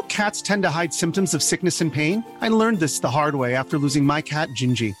 Did you know cats tend to hide symptoms of sickness and pain? I learned this the hard way after losing my cat,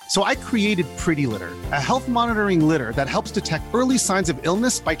 Gingy. So I created Pretty Litter, a health monitoring litter that helps detect early signs of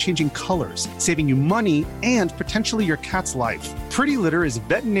illness by changing colors, saving you money and potentially your cat's life. Pretty Litter is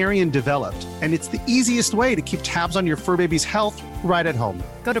veterinarian developed, and it's the easiest way to keep tabs on your fur baby's health right at home.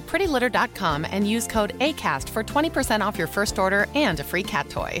 Go to prettylitter.com and use code ACAST for 20% off your first order and a free cat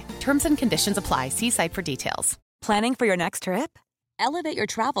toy. Terms and conditions apply. See site for details. Planning for your next trip? Elevate your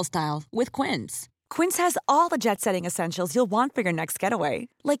travel style with Quince. Quince has all the jet-setting essentials you'll want for your next getaway,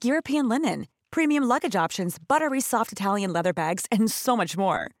 like European linen, premium luggage options, buttery soft Italian leather bags, and so much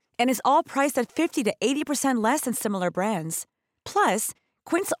more. And is all priced at 50 to 80% less than similar brands. Plus,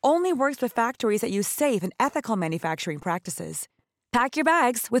 Quince only works with factories that use safe and ethical manufacturing practices. Pack your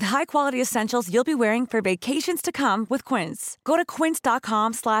bags with high-quality essentials you'll be wearing for vacations to come with Quince. Go to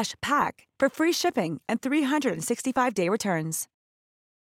quince.com/pack for free shipping and 365-day returns.